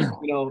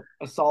home,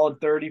 a solid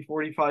 30,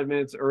 45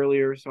 minutes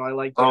earlier. So I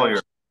like that.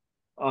 Earlier.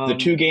 the Um,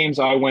 two games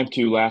I went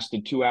to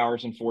lasted 2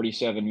 hours and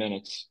 47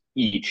 minutes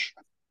each,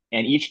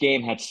 and each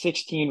game had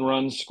 16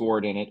 runs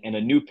scored in it and a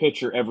new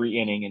pitcher every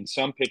inning and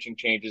some pitching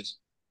changes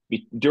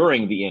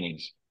during the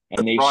innings.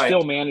 And they've Right.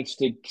 still managed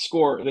to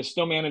score. They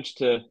still managed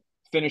to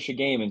finish a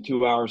game in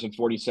 2 hours and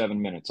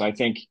 47 minutes. I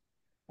think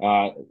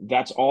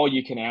that's all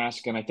you can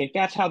ask. And I think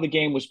that's how the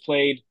game was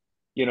played,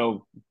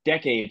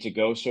 decades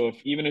ago. So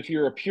even if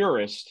you're a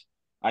purist,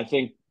 I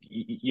think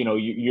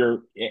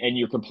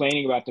you're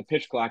complaining about the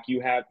pitch clock,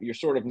 you're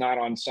sort of not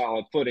on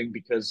solid footing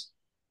because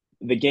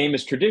the game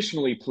is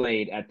traditionally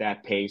played at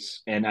that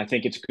pace, and I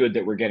think it's good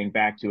that we're getting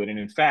back to it. And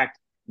in fact,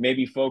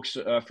 maybe folks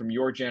from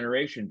your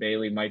generation,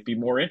 Bailey, might be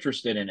more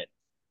interested in it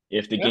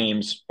if the yeah,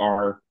 games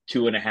are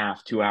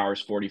 2.5, 2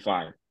 hours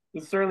 45.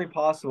 it's certainly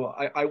possible.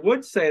 I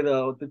would say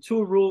though, the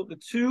two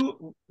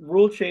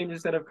rule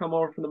changes that have come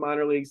over from the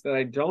minor leagues that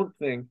I don't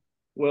think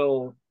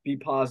will be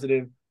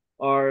positive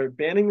are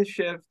banning the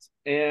shift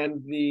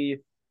and the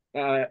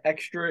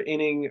extra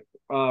inning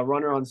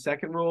runner on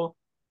second rule.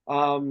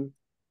 Um,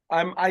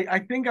 I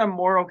think I'm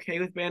more okay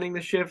with banning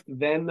the shift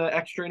than the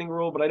extra inning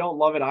rule, but I don't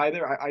love it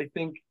either. I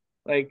think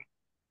like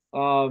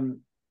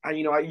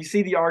you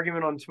see the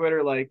argument on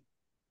Twitter like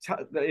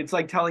it's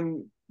like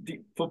telling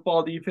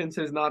football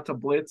defenses not to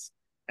blitz.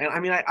 And I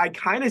mean, I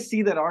kind of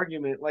see that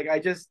argument. Like, I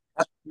just,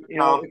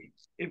 Um,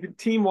 if a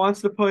team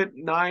wants to put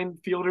 9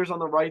 fielders on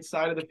the right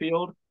side of the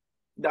field,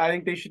 I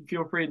think they should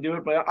feel free to do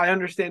it. But I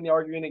understand the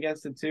argument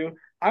against it too.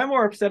 I'm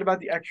more upset about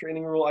the extra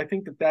inning rule. I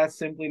think that that's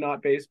simply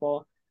not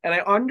baseball. And I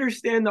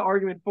understand the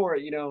argument for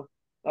it,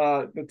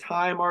 the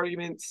time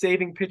argument,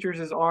 saving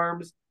pitchers'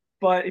 arms.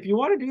 But if you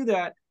want to do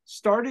that,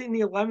 start it in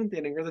the 11th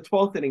inning or the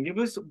 12th inning. Give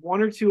us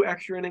 1 or 2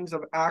 extra innings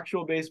of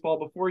actual baseball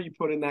before you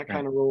put in that Right.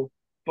 kind of rule.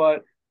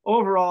 But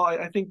overall,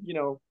 I think,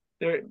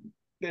 there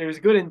there's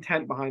good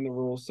intent behind the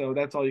rules. So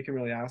that's all you can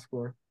really ask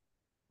for.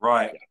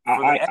 right.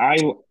 For I, the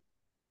I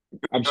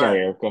I'm Go sorry,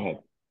 ahead. Eric, go ahead.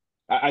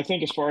 I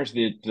think as far as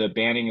the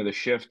banning of the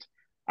shift,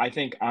 I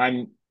think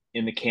I'm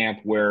in the camp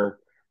where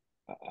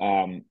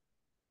um,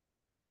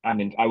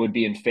 I would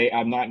be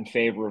I'm not in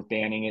favor of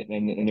banning it,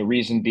 and the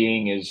reason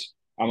being is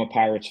I'm a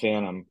Pirates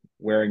fan. I'm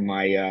wearing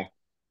my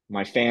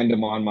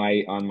fandom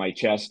on my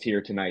chest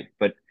here tonight.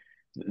 But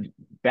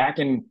back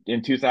in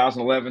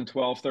 2011,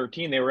 12,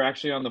 13, they were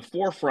actually on the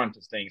forefront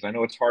of things. I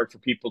know it's hard for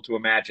people to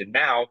imagine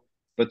now,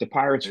 but the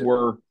Pirates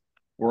were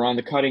on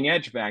the cutting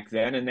edge back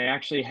then, and they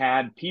actually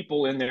had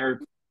people in their,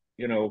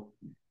 you know,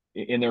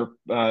 in their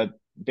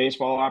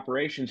baseball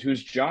operations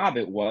whose job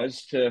it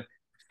was to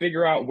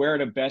figure out where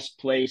to best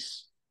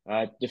place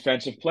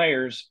defensive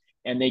players,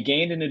 and they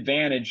gained an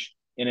advantage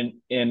in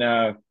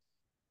a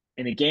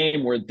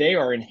game where they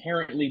are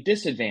inherently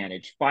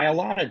disadvantaged by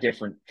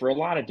for a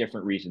lot of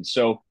different reasons.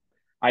 So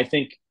I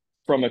think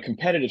from a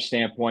competitive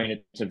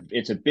standpoint,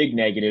 it's a big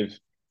negative.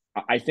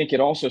 I think it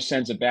also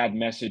sends a bad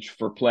message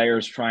for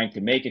players trying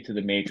to make it to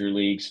the major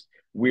leagues.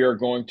 We are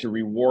going to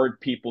reward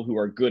people who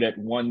are good at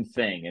one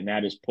thing, and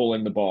that is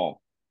pulling the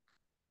ball.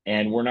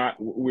 And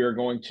we're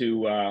going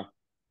to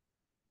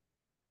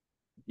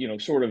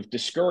sort of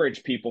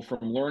discourage people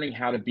from learning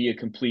how to be a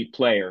complete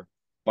player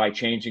by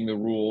changing the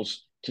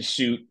rules to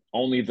suit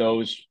only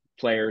those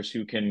players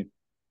who can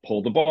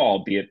pull the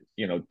ball, be it,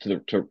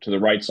 to the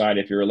right side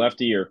if you're a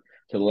lefty, or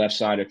to the left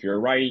side if you're a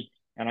righty.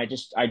 And I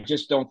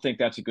just don't think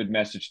that's a good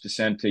message to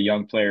send to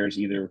young players,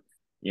 either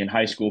in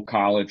high school,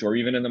 college, or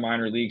even in the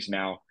minor leagues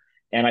now.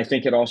 And I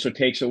think it also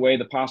takes away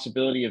the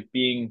possibility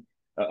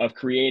of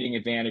creating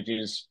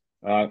advantages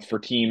for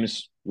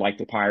teams like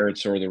the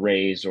Pirates or the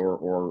Rays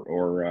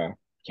or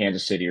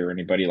Kansas City or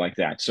anybody like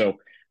that. So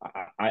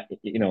I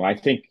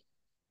think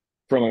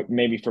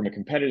maybe from a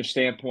competitive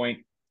standpoint,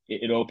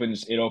 it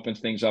opens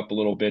things up a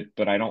little bit,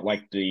 but I don't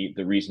like the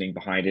reasoning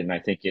behind it, and I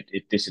think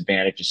it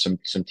disadvantages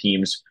some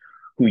teams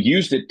who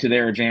used it to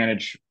their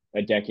advantage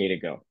a decade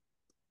ago.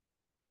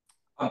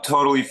 I'm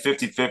totally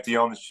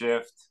 50-50 on the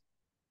shift.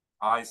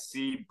 I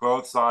see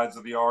both sides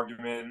of the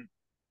argument.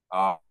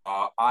 I'm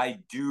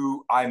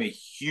a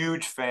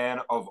huge fan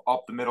of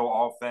up the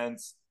middle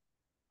offense,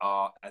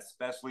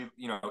 especially,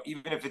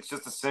 even if it's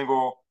just a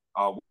single.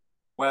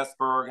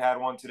 Westberg had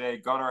one today.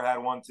 Gunnar had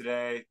one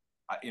today.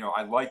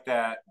 I like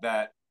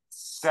that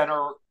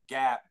center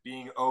gap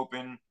being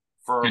open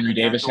for Henry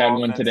Davis had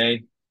potential one offense.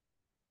 today.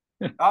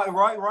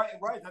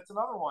 Right. That's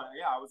another one.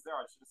 Yeah, I was there.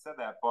 I should have said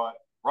that. But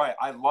right,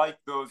 I like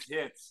those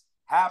hits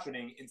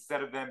happening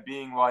instead of them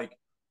being like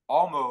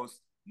almost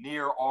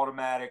near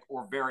automatic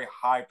or very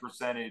high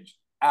percentage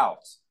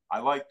outs. I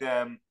like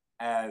them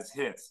as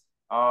hits.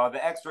 The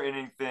extra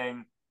inning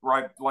thing,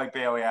 right, like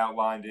Bailey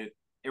outlined it,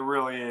 it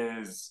really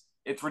is.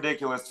 It's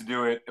ridiculous to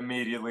do it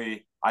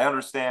immediately. I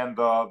understand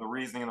the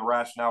reasoning and the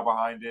rationale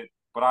behind it,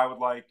 but I would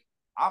like.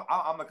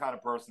 I'm the kind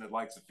of person that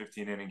likes a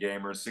 15 inning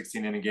game or a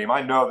 16 inning game.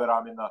 I know that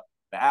I'm in the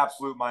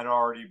absolute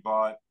minority,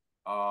 but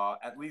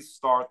at least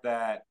start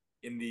that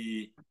in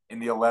the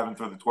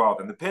 11th or the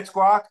 12th. And the pitch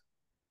clock,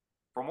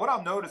 from what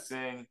I'm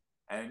noticing,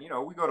 and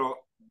we go to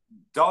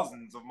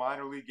dozens of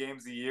minor league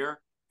games a year.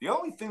 The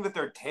only thing that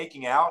they're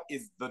taking out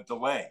is the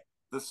delay.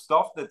 The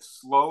stuff that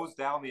slows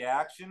down the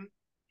action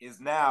is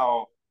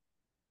now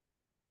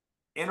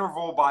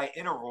interval by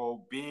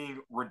interval being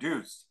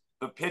reduced.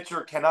 The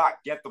pitcher cannot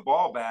get the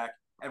ball back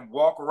and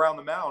walk around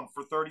the mound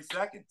for 30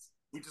 seconds.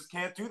 He just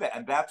can't do that.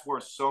 And that's where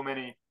so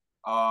many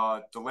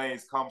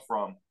delays come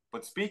from.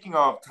 But speaking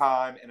of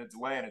time and a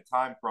delay and a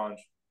time crunch,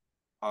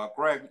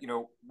 Greg,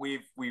 we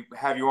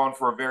have you on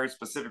for a very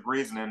specific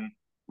reason, and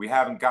we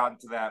haven't gotten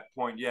to that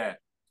point yet.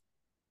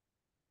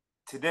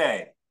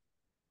 Today,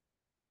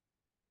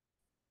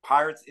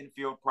 Pirates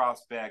infield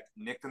prospect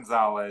Nick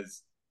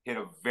Gonzalez hit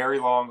a very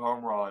long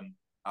home run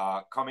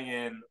coming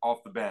in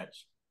off the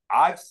bench.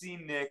 I've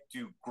seen Nick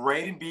do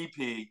great in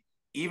BP,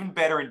 even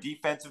better in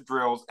defensive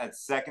drills at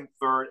second,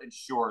 third, and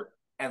short.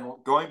 And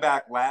going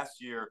back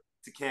last year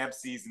to camp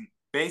season,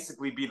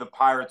 basically be the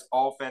Pirates'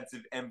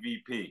 offensive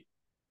MVP.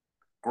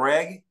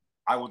 Greg,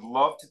 I would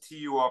love to tee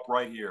you up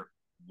right here.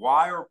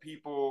 Why are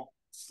people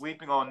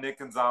sleeping on Nick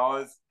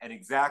Gonzalez, and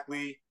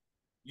exactly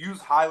use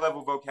high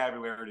level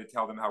vocabulary to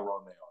tell them how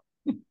wrong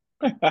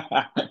they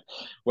are?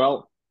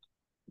 Well,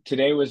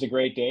 today was a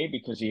great day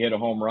because he hit a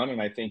home run,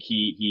 and I think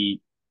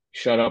he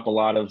shut up a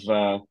lot of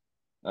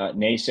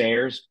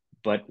naysayers.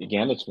 But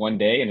again, it's one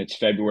day and it's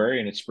February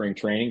and it's spring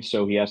training,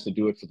 so he has to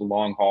do it for the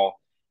long haul.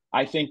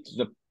 I think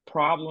the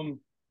problem,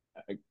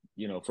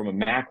 from a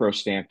macro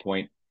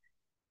standpoint,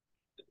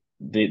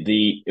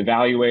 the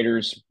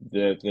evaluators,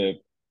 the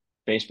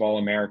Baseball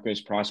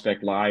America's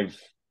Prospect Live,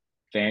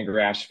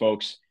 Fangraphs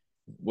folks,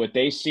 what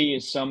they see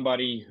is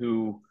somebody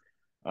who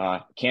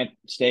can't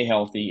stay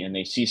healthy, and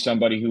they see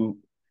somebody who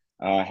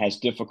has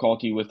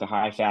difficulty with the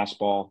high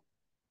fastball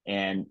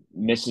and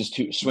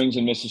swings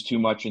and misses too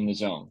much in the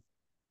zone.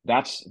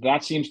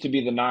 That seems to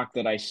be the knock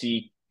that I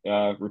see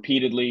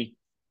repeatedly.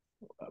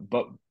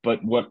 But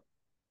what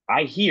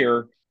I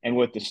hear and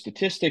what the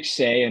statistics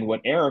say and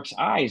what Eric's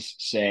eyes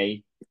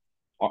say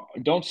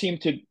don't seem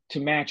to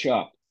match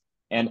up.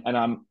 And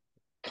I'm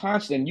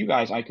constant. You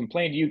guys, I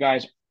complain to you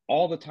guys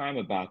all the time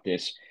about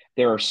this.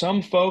 There are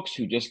some folks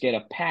who just get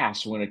a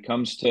pass when it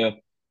comes to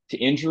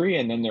injury,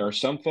 and then there are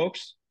some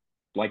folks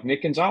like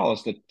Nick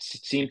Gonzalez that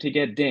seem to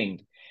get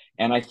dinged.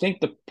 And I think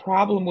the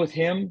problem with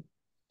him,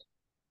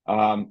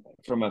 from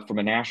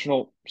a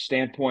national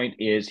standpoint,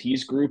 is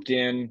he's grouped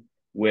in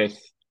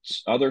with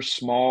other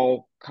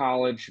small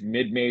college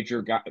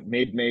mid-major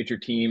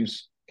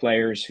teams,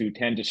 players who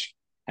tend to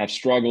have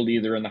struggled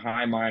either in the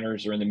high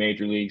minors or in the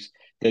major leagues.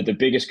 The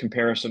biggest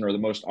comparison, or the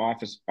most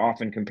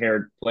often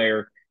compared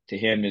player to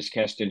him, is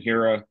Keston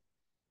Hiura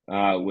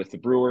with the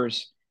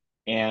Brewers.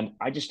 And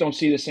I just don't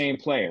see the same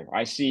player.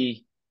 I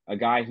see a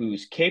guy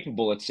who's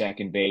capable at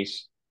second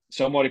base,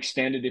 somewhat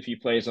extended if he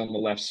plays on the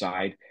left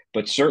side,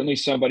 but certainly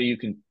somebody who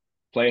can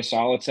play a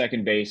solid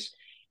second base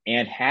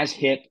and has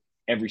hit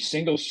every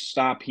single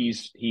stop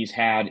he's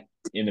had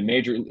in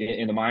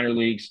the minor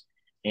leagues,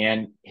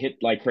 and hit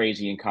like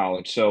crazy in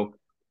college. So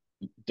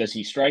does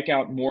he strike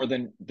out more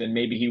than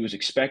maybe he was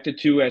expected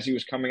to as he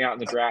was coming out in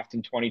the draft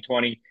in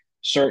 2020?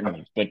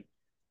 Certainly. But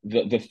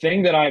the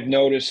thing that I've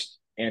noticed,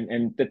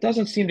 and that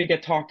doesn't seem to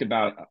get talked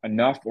about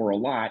enough or a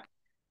lot,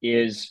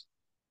 is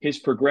his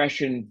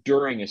progression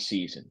during a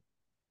season.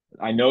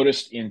 I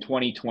noticed in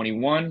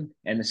 2021,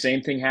 and the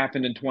same thing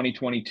happened in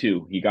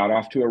 2022. He got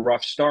off to a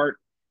rough start,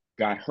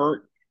 got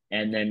hurt,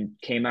 and then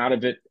came out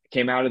of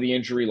the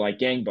injury like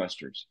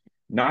gangbusters.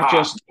 Not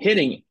just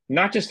hitting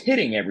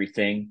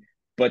everything,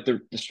 but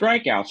the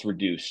strikeouts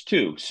reduced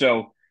too.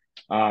 So,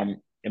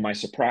 am I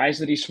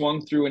surprised that he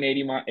swung through an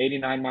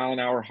 89 mile an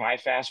hour high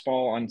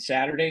fastball on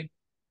Saturday?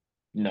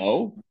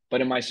 No.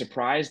 But am I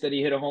surprised that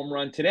he hit a home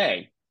run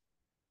today?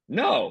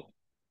 No.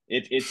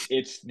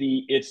 It's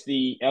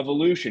the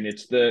evolution.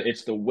 It's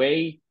the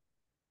way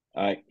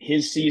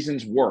his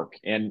seasons work.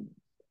 And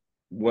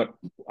what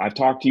I've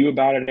talked to you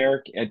about it,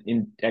 Eric,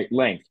 at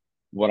length.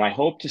 What I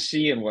hope to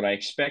see and what I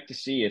expect to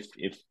see,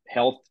 if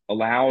health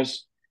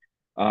allows,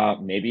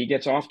 maybe he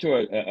gets off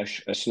to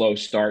a slow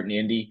start in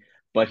Indy,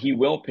 but he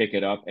will pick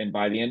it up. And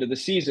by the end of the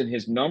season,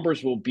 his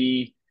numbers will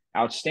be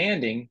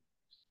outstanding.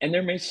 And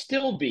there may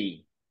still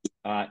be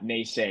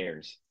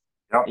naysayers.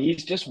 Yep.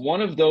 He's just one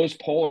of those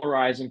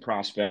polarizing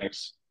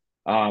prospects,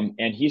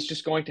 and he's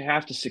just going to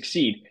have to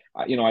succeed.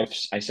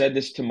 I said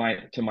this to my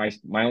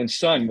own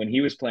son when he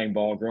was playing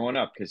ball growing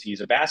up, because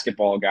he's a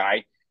basketball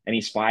guy and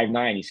he's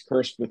 5'9". He's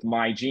cursed with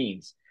my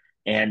genes,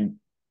 and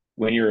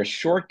when you're a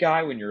short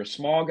guy, when you're a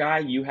small guy,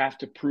 you have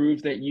to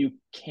prove that you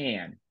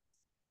can.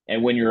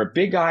 And when you're a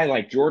big guy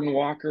like Jordan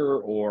Walker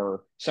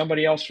or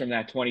somebody else from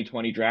that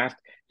 2020 draft,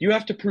 you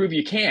have to prove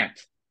you can't.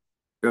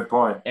 Good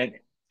point.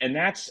 And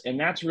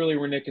that's really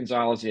where Nick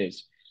Gonzalez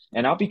is.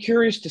 And I'll be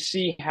curious to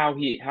see how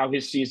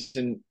his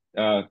season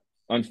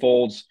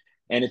unfolds.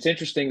 And it's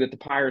interesting that the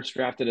Pirates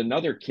drafted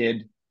another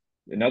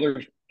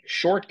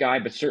short guy,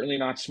 but certainly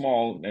not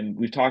small. And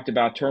we've talked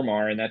about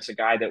Termar, and that's a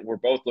guy that we're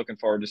both looking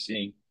forward to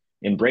seeing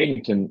in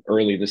Bradenton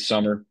early this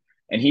summer.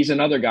 And he's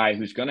another guy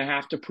who's going to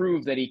have to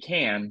prove that he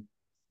can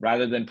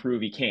rather than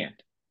prove he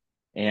can't.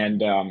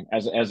 And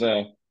as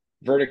a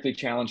vertically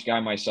challenged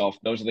guy myself,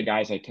 those are the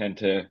guys I tend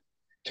to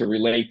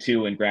relate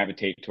to and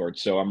gravitate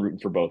towards. So I'm rooting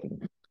for both of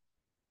them.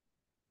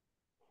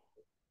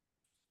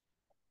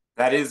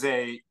 That is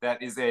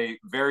a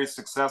very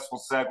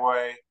successful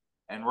segue.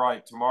 And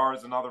right, Tamar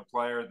is another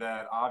player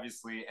that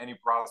obviously any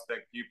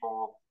prospect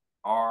people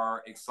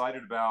are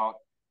excited about.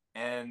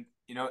 And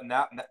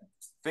now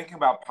thinking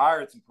about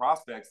Pirates and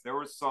prospects, there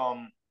was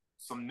some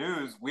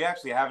news. We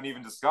actually haven't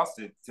even discussed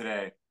it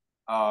today.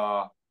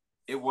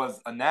 It was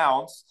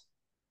announced,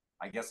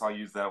 I guess I'll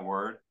use that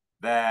word,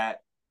 that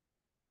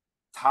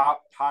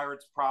top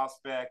Pirates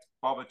prospect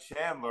Bubba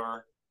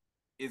Chandler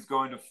is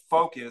going to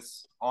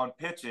focus on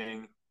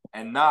pitching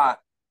and not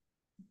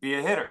be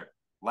a hitter.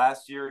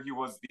 Last year, he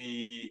was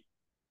the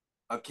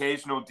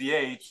occasional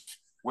DH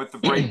with the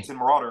Bradenton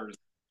Marauders.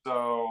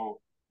 So,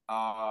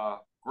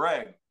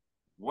 Greg,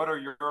 what are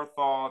your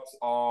thoughts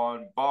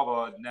on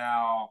Bubba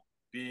now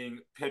being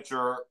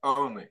pitcher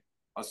only?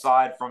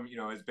 Aside from,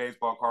 his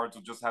baseball cards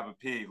will just have a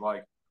P.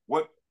 Like,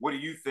 what do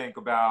you think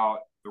about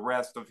the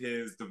rest of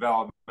his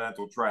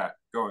developmental track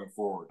going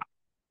forward?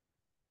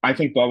 I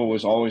think Bubba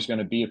was always going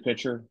to be a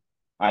pitcher.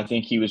 I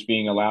think he was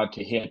being allowed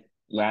to hit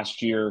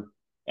last year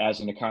as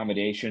an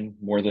accommodation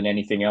more than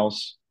anything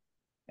else.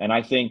 And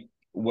I think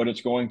what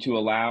it's going to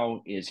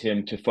allow is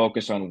him to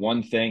focus on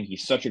one thing.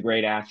 He's such a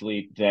great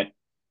athlete that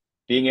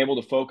being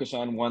able to focus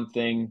on one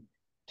thing,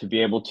 to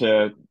be able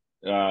to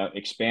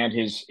expand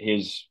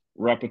his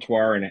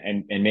repertoire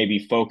and maybe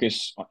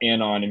focus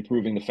in on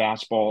improving the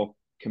fastball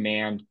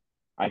command,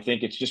 I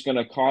think it's just going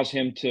to cause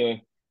him to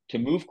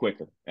move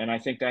quicker, and I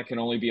think that can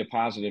only be a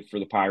positive for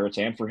the Pirates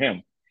and for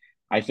him.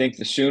 I think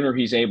the sooner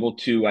he's able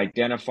to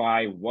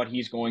identify what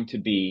he's going to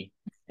be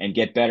and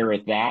get better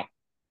at that,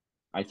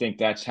 I think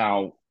that's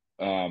how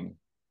um,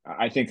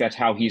 I think that's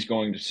how he's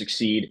going to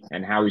succeed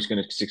and how he's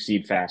going to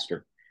succeed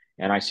faster.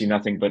 And I see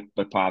nothing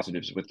but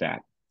positives with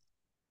that.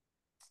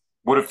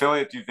 What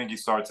affiliate do you think he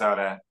starts out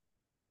at?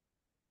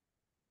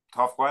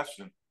 Tough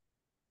question.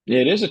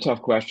 It is a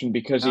tough question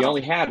because No, he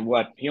only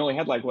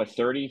had like what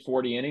 30,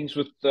 40 innings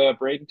with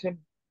Bradenton,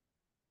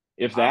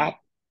 if I'm that.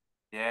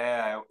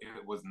 yeah,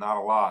 it was not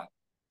a lot.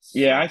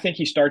 Yeah, So I think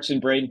he starts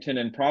in Bradenton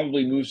and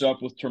probably moves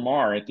up with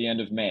Termar at the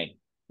end of May,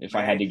 if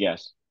I had to maybe.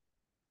 guess.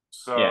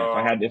 Yeah, So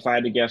if I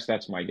had to guess,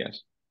 that's my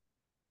guess.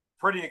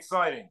 pretty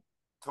exciting.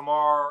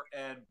 Tamar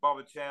and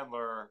Bubba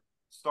Chandler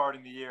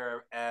starting the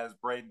year as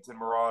Bradenton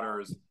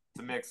Marauders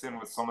to mix in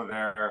with some of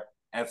their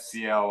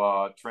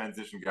FCL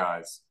transition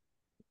guys.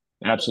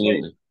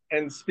 Absolutely.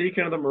 And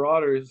speaking of the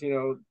Marauders,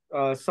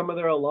 some of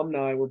their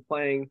alumni were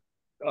playing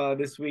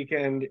this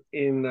weekend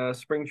in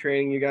spring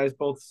training. You guys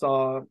both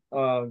saw,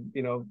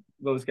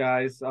 those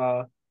guys.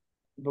 While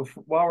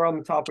we're on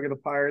the topic of the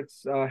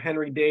Pirates,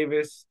 Henry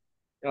Davis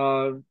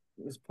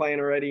is playing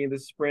already in the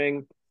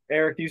spring.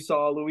 Eric, you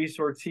saw Luis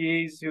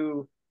Ortiz,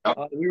 who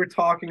we were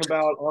talking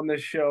about on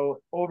this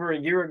show over a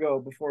year ago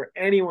before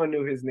anyone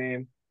knew his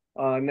name.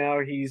 Now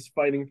he's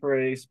fighting for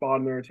a spot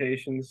in the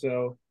rotation.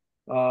 So,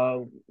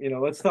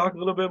 let's talk a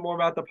little bit more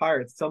about the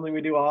Pirates. It's something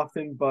we do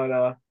often, but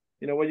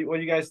what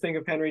do you guys think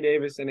of Henry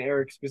Davis and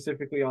Eric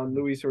specifically on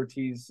Luis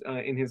Ortiz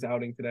in his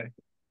outing today?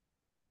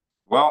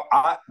 Well,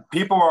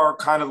 people are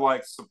kind of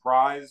like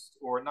surprised,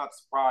 or not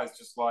surprised,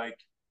 just like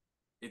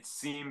it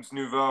seems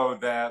nouveau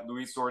that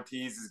Luis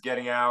Ortiz is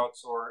getting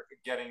outs or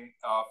getting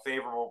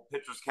favorable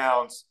pitchers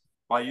counts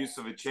by use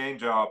of a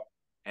changeup.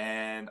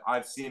 And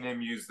I've seen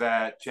him use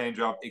that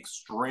changeup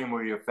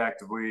extremely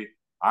effectively.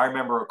 I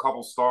remember a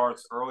couple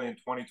starts early in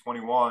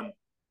 2021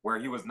 where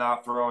he was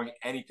not throwing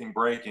anything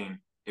breaking.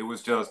 It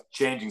was just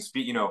changing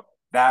speed.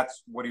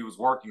 That's what he was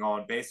working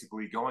on,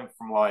 basically going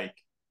from like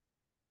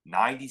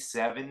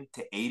 97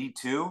 to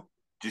 82,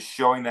 just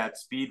showing that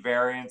speed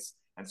variance.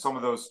 And some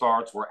of those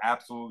starts were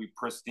absolutely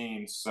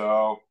pristine.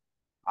 So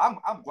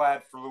I'm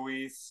glad for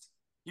Luis.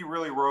 He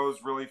really rose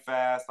really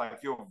fast. I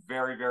feel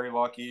very, very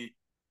lucky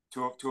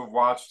to have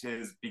watched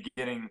his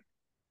beginning,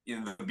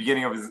 the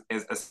beginning of his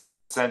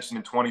ascension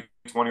in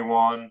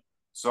 2021.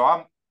 So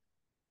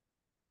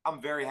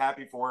I'm very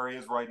happy for where he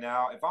is right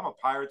now. If I'm a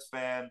Pirates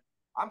fan,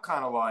 I'm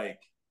kind of like,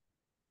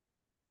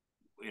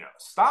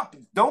 stop.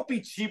 Don't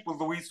be cheap with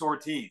Luis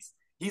Ortiz.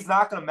 He's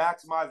not going to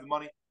maximize the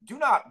money. Do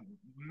not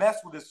mess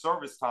with his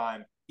service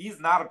time. He's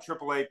not a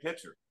AAA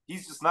pitcher.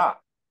 He's just not.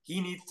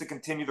 He needs to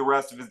continue the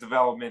rest of his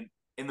development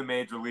in the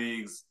major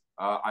leagues.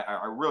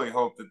 I really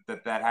hope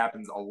that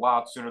happens a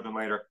lot sooner than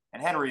later.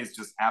 And Henry is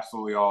just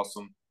absolutely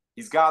awesome.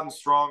 He's gotten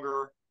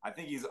stronger. I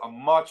think he's a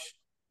much,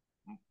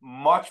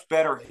 much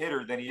better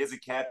hitter than he is a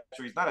catcher.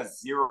 He's not a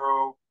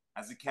zero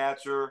as a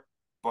catcher,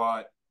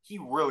 but he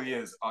really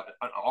is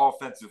an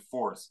offensive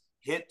force.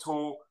 Hit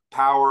tool,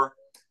 power.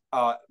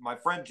 My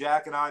friend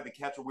Jack and I, the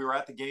catcher, we were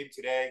at the game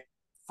today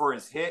for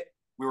his hit.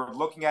 We were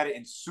looking at it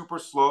in super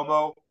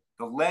slow-mo.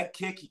 The leg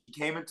kick he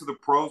came into the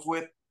pros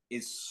with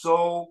is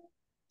so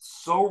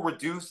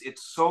reduced.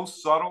 It's so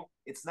subtle.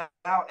 It's now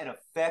an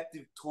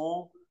effective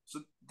tool. So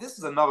this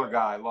is another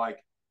guy. Like,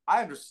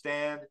 I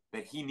understand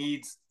that he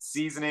needs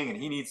seasoning and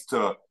he needs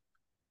to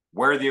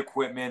wear the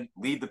equipment,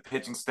 lead the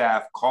pitching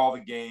staff, call the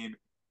game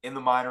in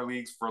the minor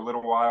leagues for a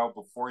little while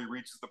before he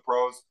reaches the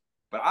pros.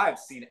 But I've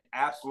seen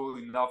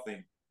absolutely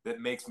nothing that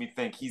makes me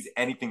think he's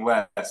anything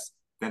less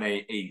than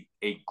a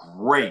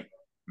great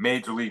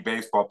Major League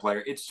Baseball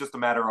player. It's just a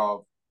matter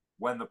of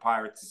when the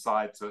Pirates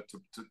decide to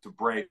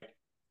break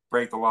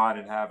the line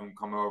and have him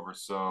come over.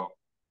 So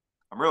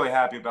I'm really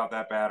happy about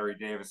that battery,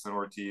 Davis and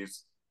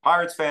Ortiz.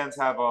 Pirates fans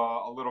have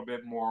a little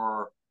bit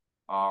more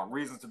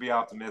reasons to be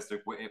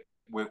optimistic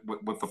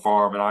with the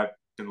farm, and I've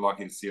been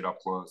lucky to see it up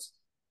close.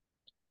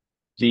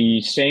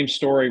 The same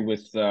story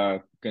with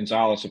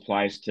Gonzalez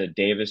applies to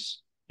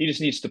Davis. He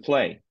just needs to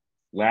play.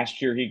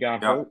 Last year he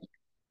got Yep. hurt.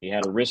 He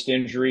had a wrist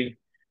injury.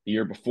 The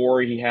year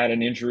before he had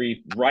an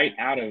injury right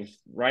out of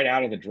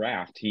the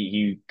draft.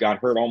 He got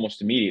hurt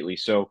almost immediately.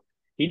 So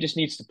he just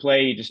needs to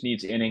play. He just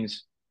needs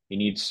innings. He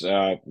needs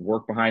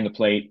work behind the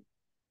plate.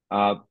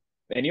 Uh,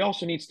 and he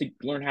also needs to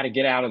learn how to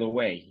get out of the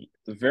way.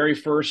 The very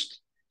first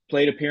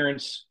plate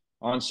appearance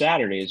on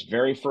Saturday, his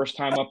very first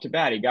time up to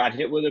bat, he got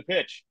hit with a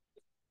pitch,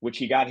 which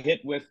he got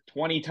hit with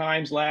 20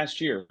 times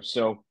last year.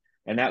 So,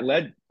 and that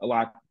led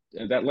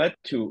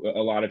to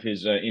a lot of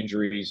his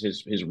injuries,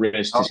 his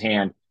wrist, Oh, his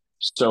hand.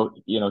 So,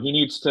 he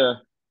needs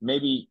to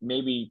maybe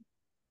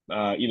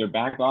either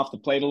back off the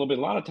plate a little bit.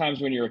 A lot of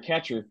times when you're a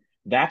catcher,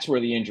 that's where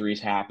the injuries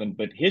happen.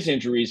 But his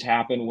injuries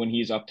happen when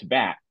he's up to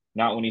bat,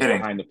 not when he's Hitting.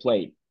 behind the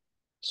plate.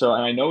 So,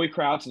 and I know he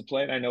crowds the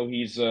plate. I know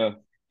he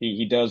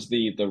does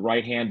the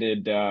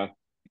right-handed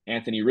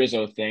Anthony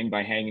Rizzo thing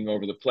by hanging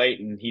over the plate,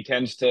 and he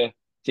tends to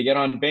get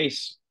on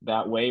base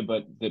that way.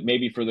 But that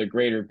maybe for the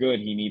greater good,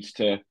 he needs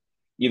to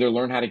either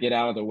learn how to get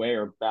out of the way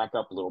or back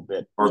up a little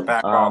bit. Or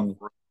back off.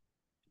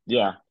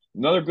 Yeah,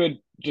 another good.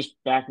 Just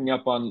backing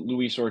up on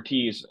Luis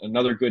Ortiz.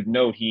 Another good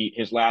note.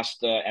 His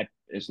last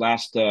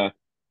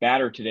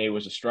batter today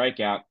was a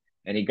strikeout,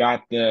 and he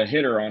got the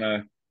hitter on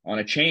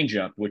a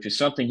changeup, which is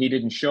something he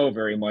didn't show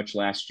very much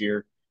last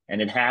year.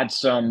 And it had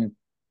some,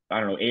 I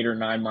don't know, 8 or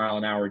 9 mile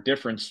an hour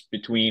difference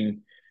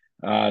between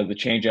the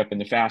changeup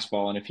and the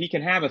fastball. And if he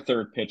can have a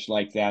third pitch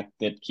like that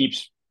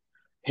keeps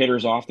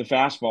hitters off the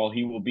fastball,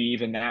 he will be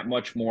even that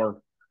much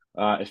more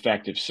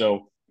effective.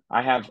 So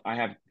I have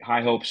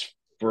high hopes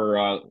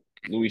for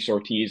Luis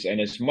Ortiz.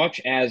 And as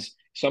much as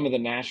some of the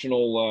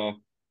national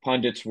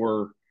pundits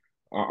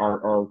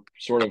are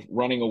sort of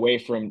running away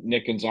from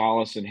Nick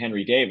Gonzalez and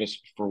Henry Davis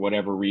for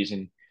whatever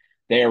reason,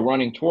 they are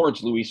running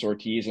towards Luis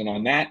Ortiz, and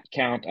on that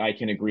count, I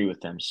can agree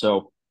with them.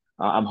 So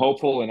I'm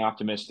hopeful and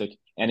optimistic.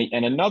 And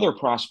another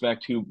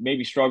prospect who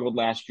maybe struggled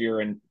last year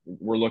and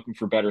we're looking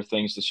for better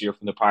things this year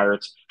from the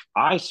Pirates,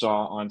 I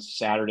saw on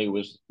Saturday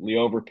was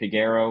Liover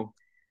Piguero.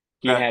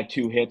 He Okay. had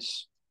 2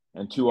 hits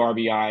and 2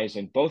 RBIs,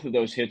 and both of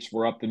those hits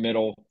were up the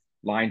middle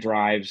line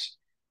drives,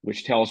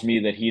 which tells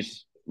me that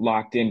he's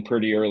locked in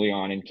pretty early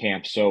on in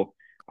camp. So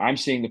I'm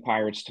seeing the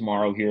Pirates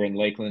tomorrow here in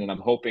Lakeland, and I'm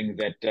hoping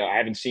that I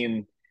haven't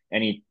seen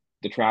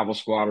the travel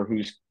squad or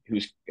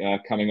who's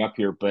coming up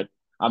here, but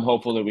I'm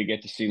hopeful that we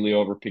get to see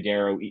Liover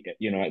Piguero,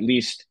 at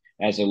least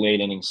as a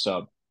late inning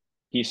sub.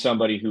 He's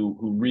somebody who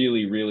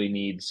really, really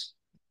needs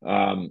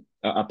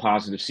a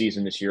positive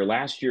season this year.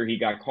 Last year, he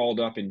got called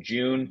up in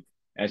June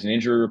as an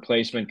injury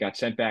replacement, got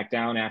sent back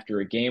down after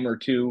a game or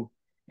two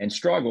and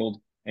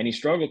struggled. And he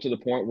struggled to the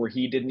point where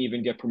he didn't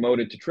even get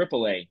promoted to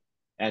AAA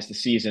as the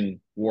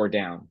season wore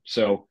down.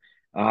 So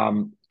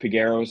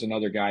Piguero is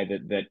another guy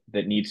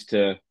that needs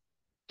to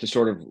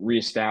sort of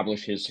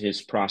reestablish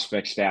his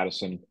prospect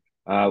status. And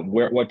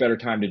what better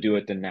time to do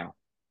it than now?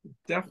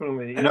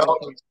 Definitely. I know.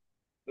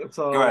 That's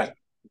Go ahead.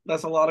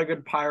 that's a lot of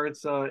good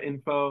Pirates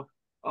info.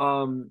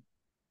 I'm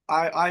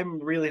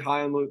really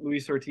high on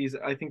Luis Ortiz.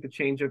 I think the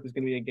changeup is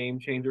going to be a game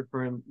changer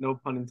for him. No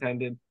pun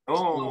intended.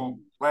 Oh,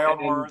 play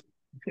on words.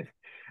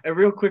 And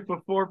real quick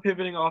before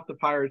pivoting off the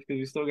Pirates, because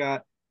we still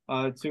got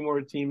 2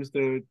 more teams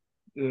to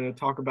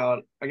talk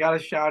about. I got to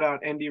shout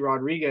out Endy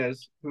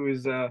Rodriguez, who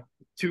is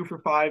 2 for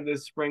 5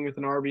 this spring with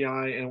an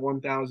RBI and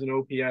 1,000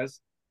 OPS.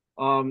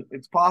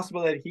 It's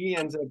possible that he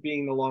ends up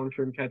being the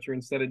long-term catcher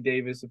instead of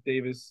Davis, if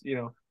Davis,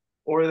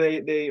 or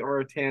they are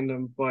a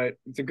tandem. But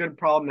it's a good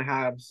problem to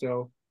have.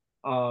 So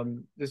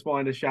just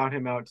wanted to shout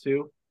him out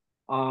too.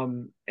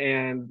 And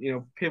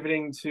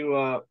pivoting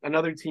to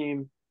another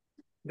team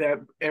that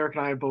Eric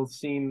and I have both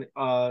seen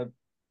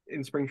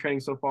in spring training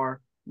so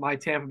far, my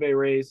Tampa Bay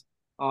Rays.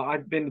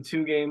 I've been to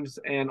 2 games,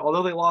 and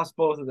although they lost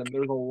both of them,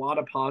 there's a lot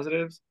of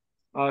positives.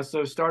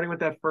 So starting with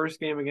that first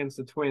game against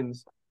the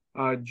Twins,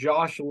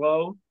 Josh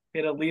Lowe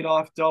hit a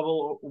leadoff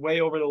double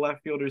way over the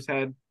left fielder's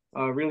head.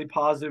 Really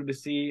positive to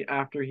see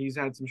after he's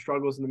had some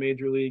struggles in the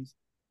major leagues.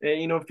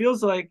 And, it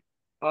feels like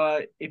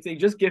if they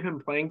just give him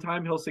playing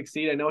time, he'll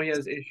succeed. I know he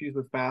has issues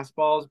with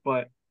fastballs,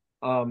 but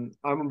I'm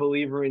a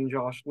believer in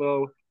Josh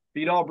Lowe.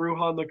 Vidal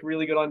Brujan looked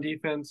really good on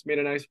defense, made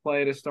a nice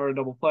play to start a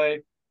double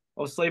play.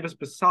 Oslevis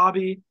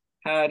Basabi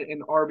had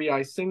an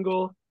RBI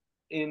single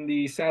in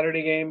the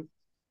Saturday game.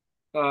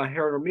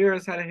 Harold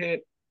Ramirez had a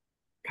hit.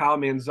 Kyle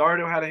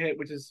Manzardo had a hit,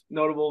 which is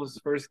notable. His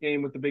first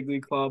game with the big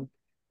league club.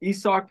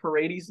 Isak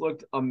Paredes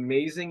looked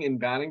amazing in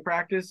batting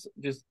practice.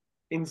 Just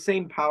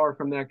insane power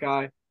from that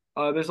guy.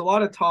 There's a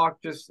lot of talk,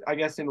 just I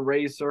guess in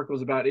Rays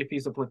circles, about if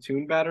he's a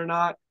platoon bat or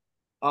not.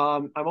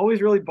 I'm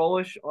always really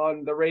bullish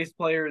on the Rays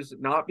players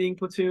not being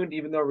platooned,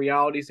 even though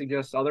reality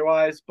suggests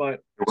otherwise. But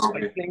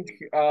I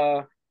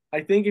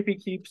think if he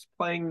keeps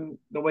playing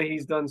the way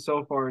he's done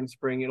so far in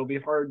spring, it'll be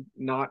hard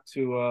not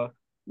to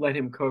let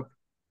him cook.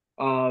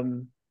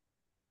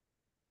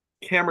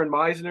 Cameron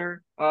Meisner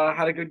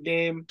had a good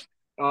game.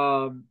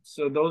 So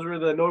those were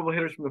the notable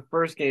hitters from the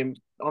first game.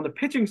 On the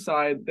pitching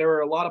side, there were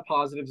a lot of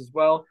positives as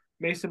well.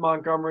 Mason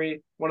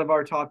Montgomery, one of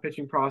our top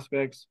pitching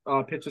prospects,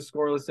 pitched a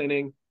scoreless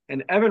inning.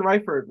 And Evan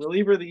Reifert,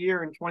 reliever of the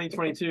year in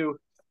 2022,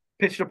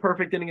 pitched a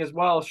perfect inning as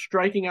well,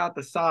 striking out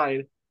the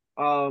side.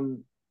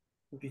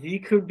 He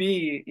could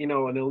be,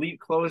 an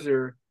elite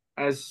closer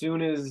as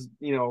soon as,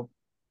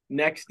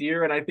 next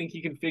year. And I think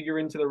he can figure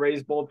into the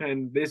Rays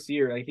bullpen this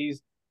year. Like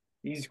he's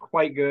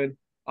quite good.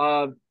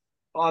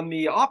 On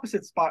the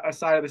opposite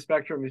side of the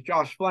spectrum is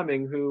Josh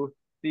Fleming, who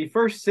the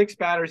first 6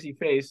 batters he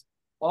faced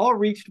all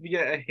reached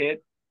via a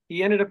hit.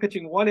 He ended up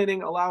pitching 1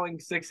 inning, allowing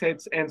 6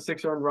 hits and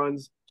 6 earned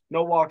runs,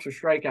 no walks or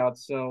strikeouts.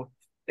 So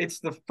it's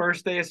the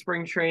first day of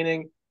spring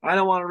training. I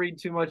don't want to read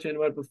too much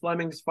into it, but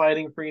Fleming's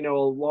fighting for, a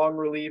long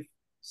relief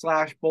 /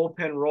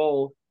 bullpen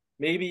role,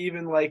 maybe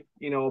even like,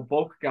 a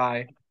bulk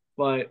guy.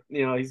 but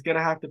he's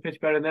gonna have to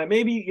pitch better than that.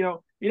 Maybe you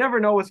never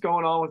know what's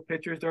going on with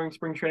pitchers during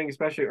spring training,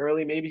 especially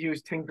early. Maybe he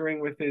was tinkering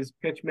with his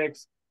pitch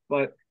mix,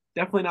 but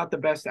definitely not the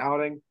best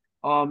outing.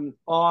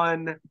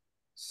 On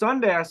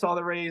Sunday, I saw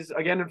the Rays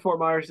again in Fort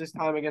Myers, this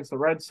time against the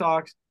Red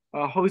Sox.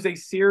 Jose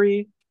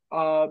Siri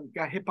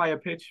got hit by a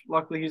pitch.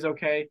 Luckily, he's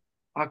okay.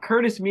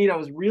 Curtis Mead, I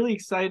was really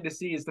excited to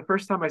see. It's the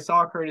first time I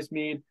saw Curtis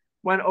Mead.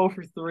 Went 0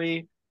 for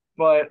 3,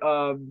 but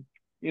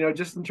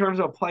just in terms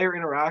of player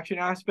interaction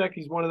aspect,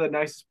 he's one of the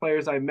nicest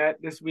players I met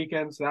this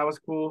weekend, so that was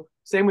cool.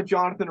 Same with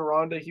Jonathan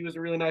Aranda. He was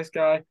a really nice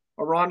guy.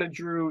 Aranda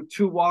drew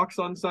 2 walks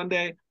on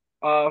Sunday,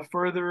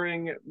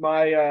 furthering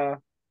my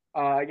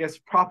I guess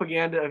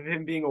propaganda of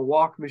him being a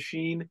walk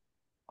machine.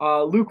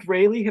 Luke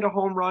Raley hit a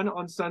home run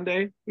on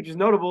Sunday, which is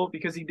notable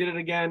because he did it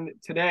again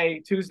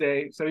today,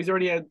 Tuesday. So he's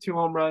already had 2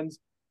 home runs,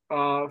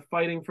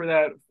 fighting for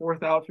that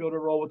 4th outfielder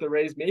role with the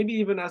Rays, maybe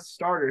even as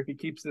starter if he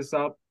keeps this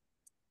up.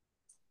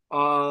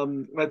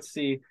 Let's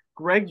see.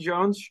 Greg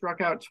Jones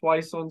struck out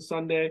twice on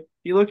Sunday.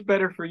 He looked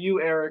better for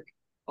you, Eric,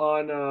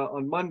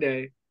 on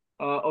Monday.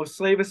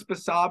 Oslavas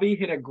Basabi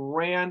hit a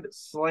grand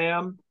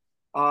slam,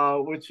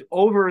 which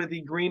over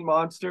the green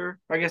monster,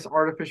 I guess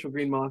artificial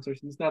green monster,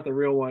 since it's not the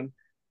real one.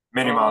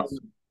 Mini monster.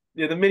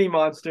 Yeah, the mini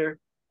monster.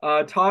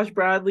 Taj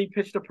Bradley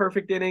pitched a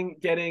perfect inning,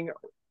 getting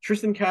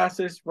Tristan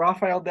Cassis,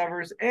 Rafael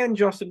Devers, and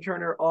Justin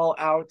Turner all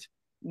out.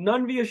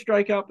 None via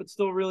strikeout, but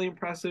still really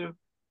impressive.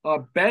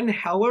 Ben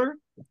Heller,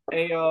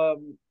 a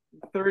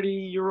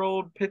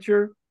 30-year-old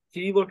pitcher,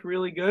 he looked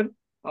really good.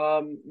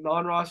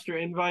 Non-roster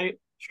invite,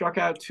 struck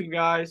out 2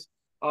 guys.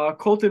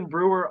 Colton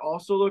Brewer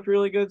also looked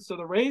really good. So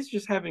the Rays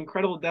just have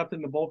incredible depth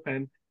in the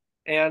bullpen.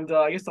 And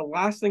I guess the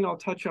last thing I'll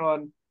touch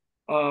on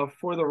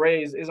for the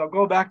Rays is I'll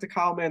go back to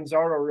Kyle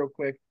Manzardo real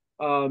quick.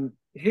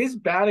 His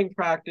batting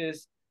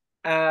practice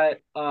at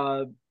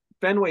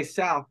Fenway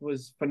South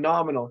was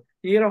phenomenal.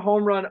 He hit a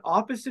home run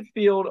opposite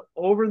field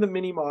over the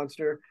mini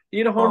monster. He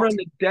hit a home run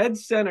to dead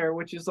center,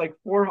 which is like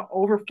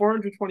over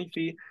 420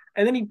 feet.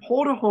 And then he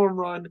pulled a home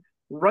run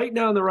right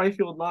down the right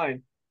field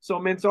line. So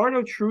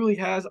Manzardo truly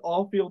has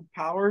all field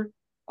power.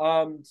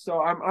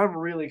 So I'm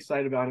really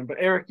excited about him. But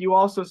Eric, you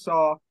also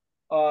saw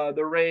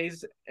the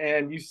Rays,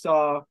 and you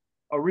saw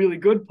a really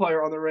good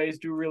player on the Rays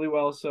do really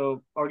well.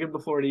 So I'll give the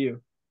floor to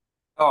you.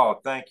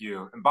 Oh, thank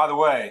you. And by the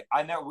way,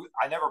 I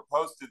never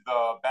posted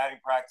the batting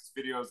practice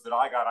videos that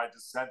I got. I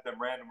just sent them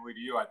randomly to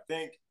you. I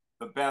think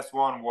the best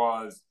one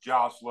was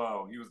Josh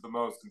Lowe. He was the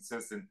most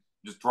consistent,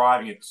 just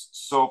driving it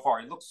so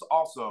far. He looks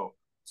also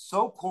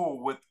so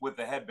cool with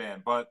the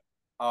headband. But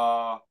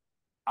I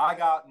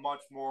got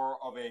much more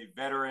of a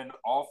veteran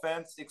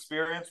offense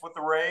experience with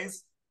the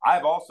Rays.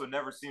 I've also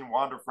never seen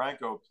Wander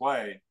Franco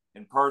play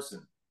in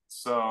person.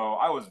 So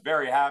I was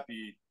very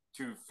happy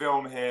to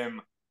film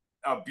him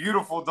a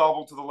beautiful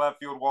double to the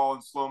left field wall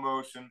in slow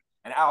motion,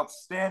 an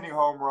outstanding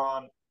home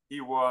run. He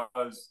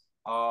was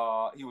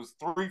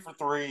 3 for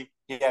 3.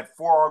 He had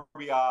 4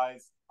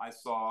 RBIs. I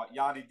saw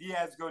Yandy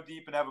Diaz go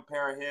deep and have a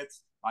pair of hits.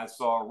 I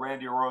saw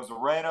Randy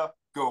Arozarena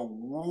go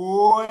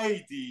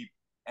way deep,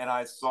 and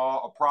I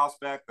saw a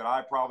prospect that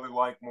I probably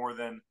like more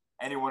than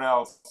anyone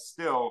else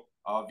still,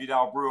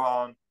 Vidal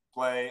Brujan,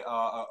 play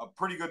a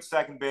pretty good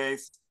second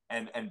base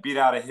and beat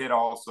out a hit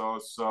also.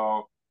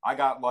 So I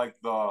got like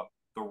the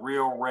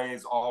real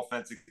Rays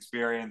offensive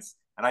experience.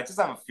 And I just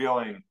have a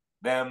feeling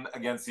them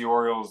against the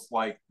Orioles,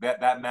 like that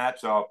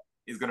matchup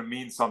is going to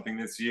mean something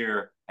this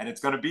year. And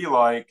it's going to be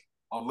like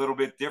a little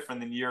bit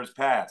different than years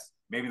past.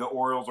 Maybe the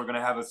Orioles are going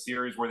to have a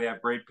series where they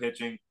have great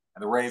pitching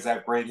and the Rays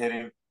have great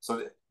hitting.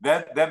 So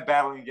them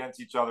battling against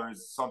each other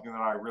is something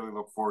that I really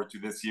look forward to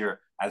this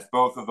year, as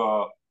both of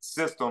the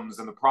systems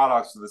and the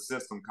products of the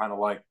system kind of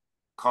like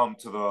come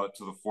to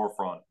the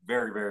forefront.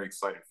 Very, very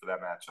excited for that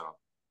matchup.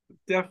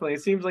 Definitely.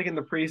 It seems like in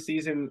the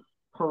preseason,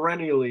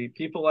 perennially,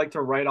 people like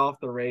to write off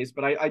the Rays,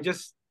 but I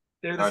just,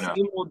 they're the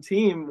same old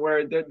team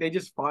where they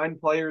just find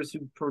players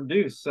who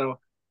produce. So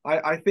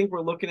I think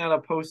we're looking at a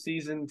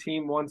postseason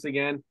team once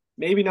again.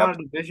 Maybe not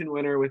a division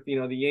winner with, the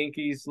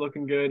Yankees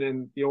looking good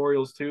and the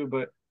Orioles too,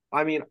 but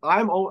I mean,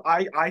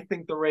 I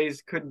think the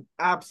Rays could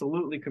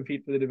absolutely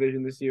compete for the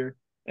division this year.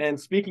 And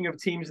speaking of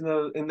teams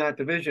in that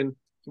division,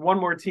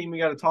 one more team we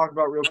got to talk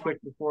about real quick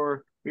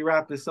before we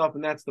wrap this up,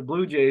 and that's the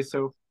Blue Jays.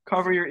 So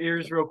cover your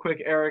ears real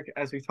quick, Eric,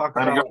 as we talk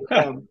about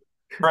them.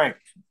 Frank.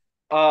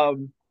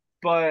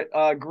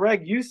 But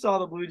Greg, you saw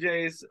the Blue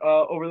Jays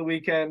over the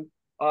weekend.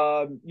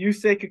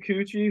 Yusei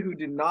Kikuchi, who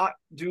did not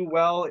do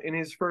well in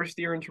his first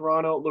year in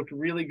Toronto, looked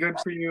really good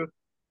for you,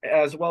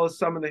 as well as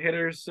some of the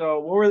hitters. So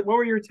what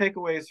were your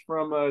takeaways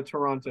from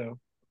Toronto?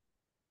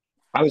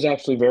 I was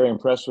actually very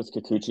impressed with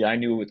Kikuchi. I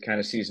knew what kind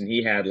of season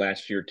he had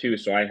last year too,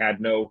 so I had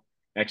no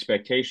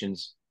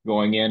expectations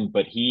going in,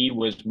 but he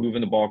was moving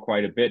the ball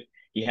quite a bit.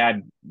 He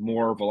had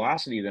more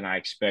velocity than I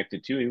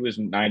expected too. He was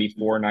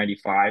 94,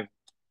 95,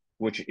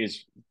 which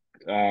is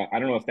I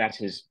don't know if that's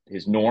his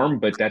norm,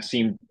 but that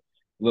seemed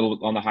a little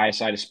on the high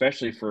side,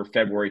 especially for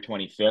February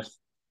 25th.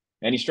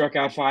 And he struck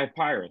out 5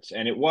 Pirates,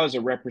 and it was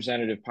a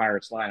representative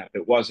Pirates lineup.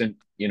 It wasn't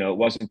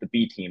the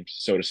B team,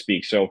 so to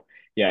speak. So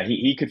yeah,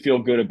 he could feel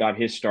good about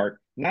his start.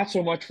 Not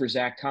so much for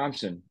Zach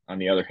Thompson, on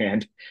the other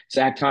hand.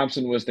 Zach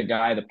Thompson was the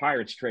guy the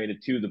Pirates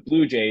traded to the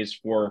Blue Jays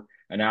for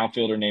an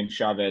outfielder named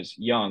Chavez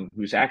Young,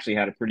 who's actually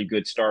had a pretty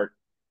good start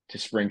to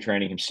spring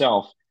training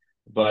himself.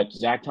 But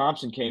Zach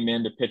Thompson came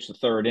in to pitch the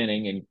third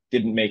inning and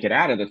didn't make it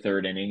out of the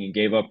third inning and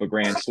gave up a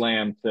grand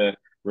slam to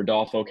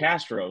Rodolfo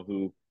Castro,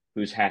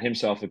 who's had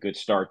himself a good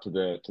start to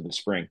the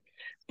spring.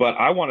 But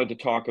I wanted to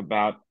talk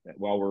about,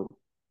 while we're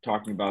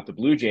talking about the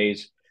Blue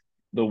Jays,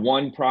 the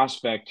one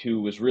prospect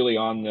who was really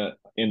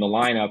in the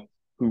lineup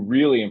who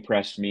really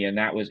impressed me, and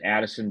that was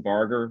Addison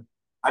Barger.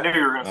 I knew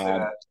you were going to say Uh,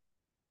 that.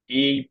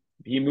 he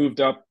moved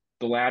up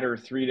the ladder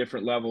 3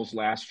 different levels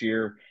last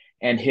year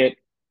and hit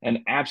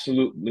an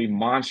absolutely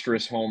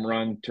monstrous home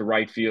run to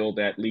right field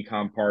at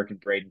Lecom Park in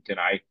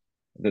Bradenton.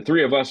 The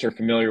three of us are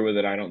familiar with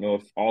it. I don't know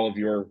if all of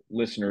your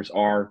listeners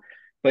are,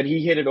 but he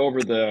hit it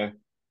over the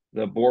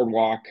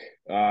boardwalk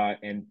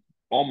and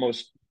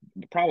almost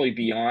probably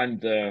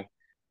beyond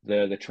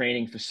the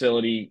training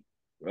facility,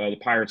 the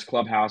Pirates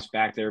clubhouse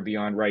back there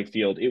beyond right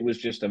field. It was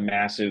just a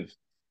massive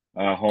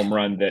home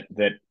run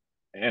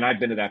and I've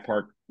been to that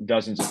park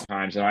dozens of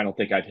times, and I don't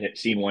think I've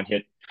seen one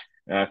hit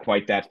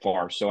quite that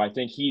far. So I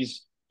think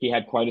he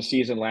had quite a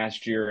season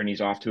last year, and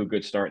he's off to a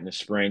good start in the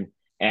spring.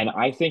 And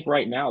I think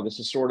right now this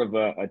is sort of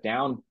a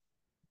down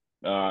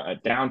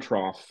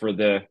trough for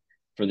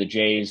the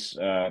Jays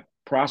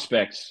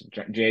prospects,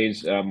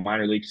 Jays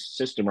minor league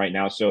system right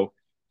now. So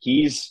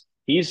he's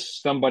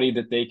somebody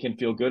that they can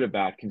feel good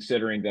about,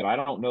 considering that I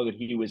don't know that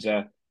he was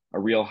a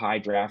real high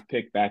draft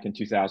pick back in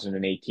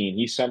 2018.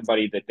 He's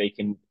somebody that they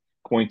can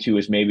point to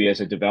as maybe as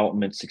a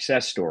development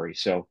success story.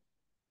 So,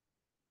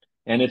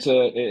 and it's a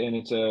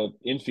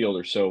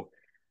infielder. So,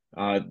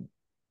 uh,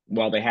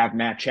 while they have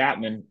Matt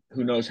Chapman,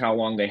 who knows how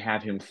long they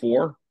have him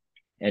for,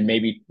 and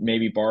maybe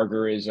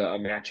Barger is a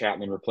Matt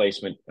Chapman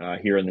replacement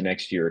here in the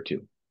next year or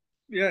two.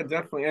 Yeah,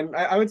 definitely. And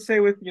I would say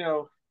with,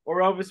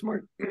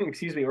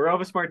 excuse me,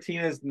 Orelvis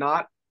Martinez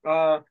not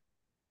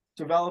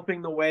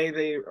developing the way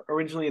they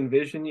originally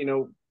envisioned,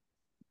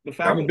 the I'm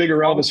fact a that bigger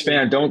Elvis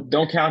Barger, fan.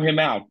 Don't count him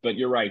out. But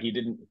you're right. He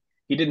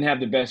didn't have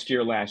the best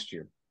year last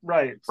year.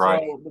 right. Right.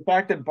 So the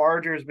fact that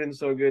Barger has been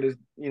so good is,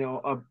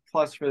 a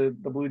plus for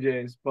the Blue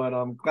Jays. But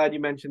I'm glad you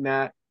mentioned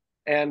that.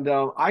 And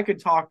I could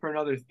talk for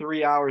another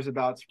 3 hours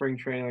about spring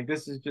training. Like,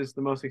 this is just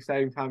the most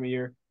exciting time of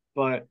year.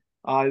 But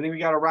I think we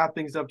got to wrap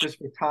things up just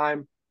for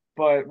time.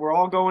 But we're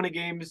all going to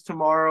games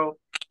tomorrow.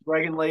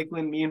 Greg in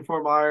Lakeland, me in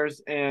Fort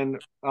Myers, and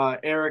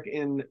Eric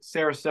in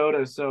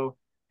Sarasota. So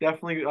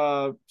definitely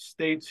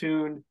stay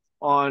tuned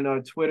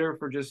on Twitter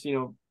for just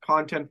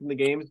content from the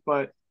games.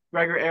 But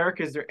Greg or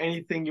Eric, is there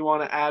anything you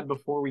want to add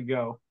before we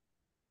go?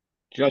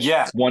 Just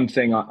Yeah. one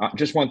thing.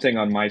 Just one thing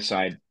on my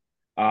side.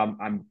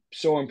 I'm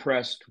so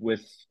impressed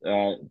with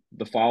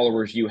the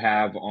followers you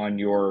have on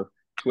your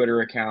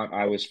Twitter account.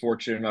 I was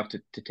fortunate enough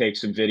to take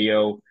some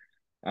video,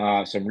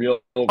 some Oh, real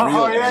yeah,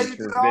 you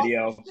did amateur awesome.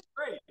 video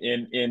Great.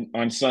 in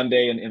on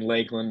Sunday in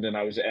Lakeland, and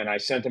I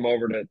sent them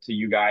over to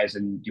you guys,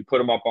 and you put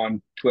them up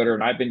on Twitter,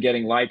 and I've been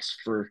getting likes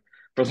for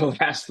the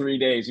last 3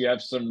 days. You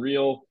have some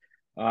real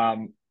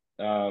um,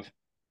 uh,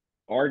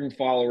 ardent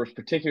followers,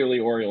 particularly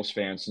Orioles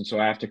fans, and so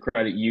I have to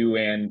credit you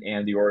and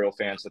the Oriole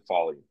fans that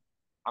follow you.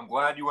 I'm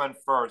glad you went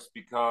first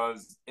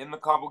because in the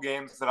couple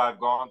games that I've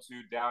gone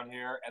to down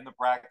here and the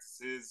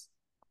practices,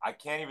 I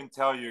can't even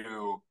tell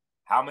you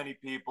how many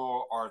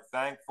people are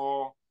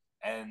thankful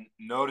and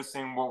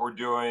noticing what we're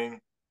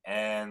doing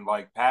and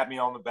like pat me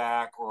on the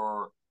back,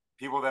 or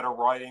people that are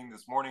writing.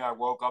 This morning I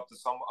woke up to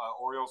some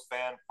Orioles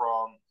fan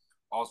from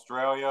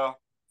Australia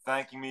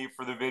thanking me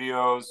for the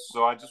videos.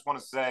 So I just want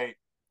to say,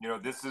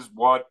 this is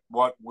what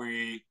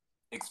we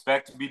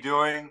expect to be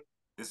doing.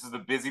 This is the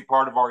busy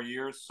part of our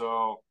year,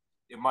 so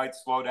it might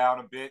slow down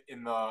a bit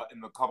in the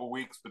couple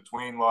weeks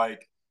between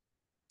like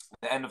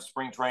the end of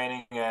spring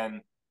training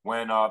and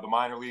when the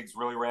minor leagues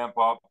really ramp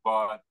up.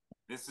 But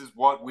this is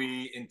what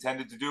we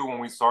intended to do when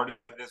we started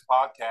this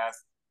podcast.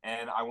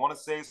 And I want to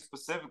say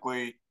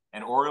specifically,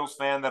 an Orioles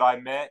fan that I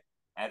met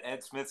at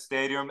Ed Smith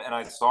Stadium, and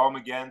I saw him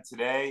again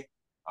today.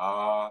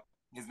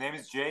 His name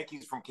is Jake.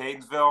 He's from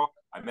Catonsville.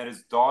 I met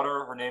his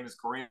daughter. Her name is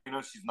Karina.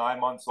 She's 9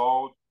 months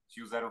old.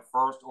 She was at her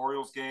first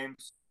Orioles game.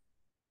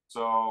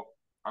 So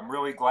I'm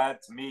really glad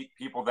to meet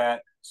people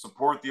that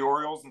support the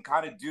Orioles and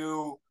kind of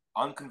do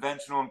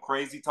unconventional and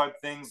crazy type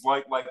things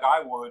like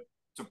I would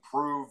to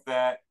prove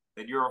that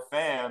you're a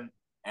fan.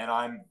 And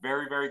I'm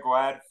very, very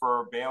glad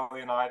for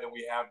Bailey and I that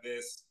we have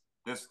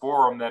this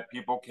forum that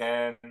people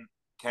can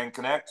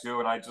connect to.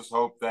 And I just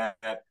hope that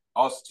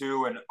us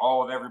two and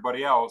all of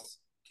everybody else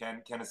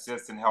can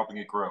assist in helping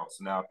it grow.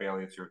 So now,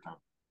 Bailey, it's your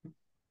turn.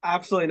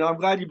 Absolutely. No, I'm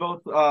glad you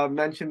both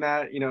mentioned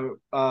that.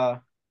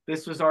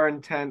 This was our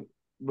intent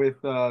with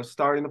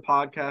starting the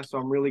podcast. So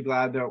I'm really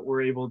glad that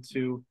we're able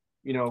to,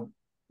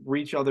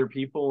 reach other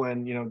people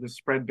and, just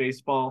spread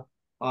baseball,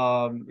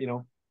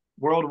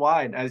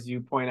 worldwide, as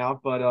you point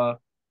out. But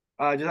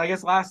just, I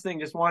guess, last thing,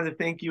 just wanted to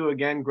thank you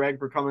again, Greg,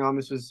 for coming on.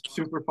 This was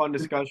super fun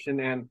discussion,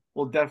 and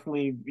we'll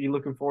definitely be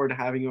looking forward to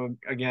having you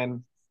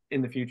again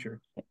in the future.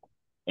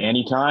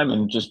 Anytime,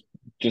 and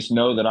just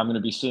know that I'm going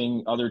to be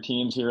seeing other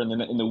teams here in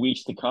the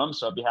weeks to come.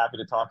 So I'd be happy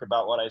to talk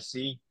about what I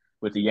see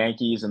with the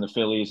Yankees and the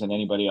Phillies and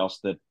anybody else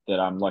that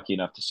I'm lucky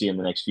enough to see in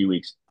the next few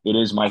weeks. It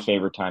is my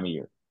favorite time of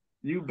year.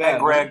 You And bet.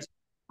 Greg,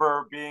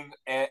 for being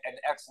an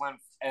excellent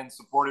and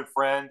supportive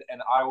friend.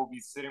 And I will be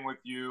sitting with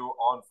you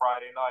on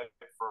Friday night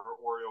for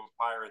Orioles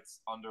Pirates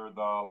under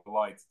the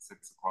lights at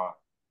 6 o'clock.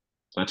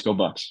 Let's go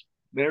Bucks.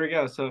 There we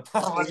go. So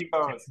Let's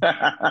go.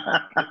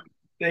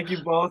 thank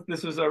you both.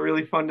 This was a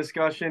really fun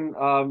discussion.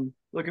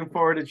 Looking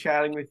forward to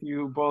chatting with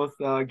you both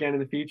again in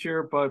the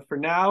future. But for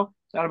now,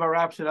 that about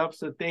wraps it up.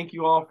 So thank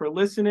you all for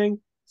listening.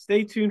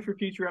 Stay tuned for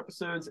future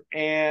episodes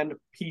and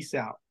peace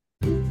out.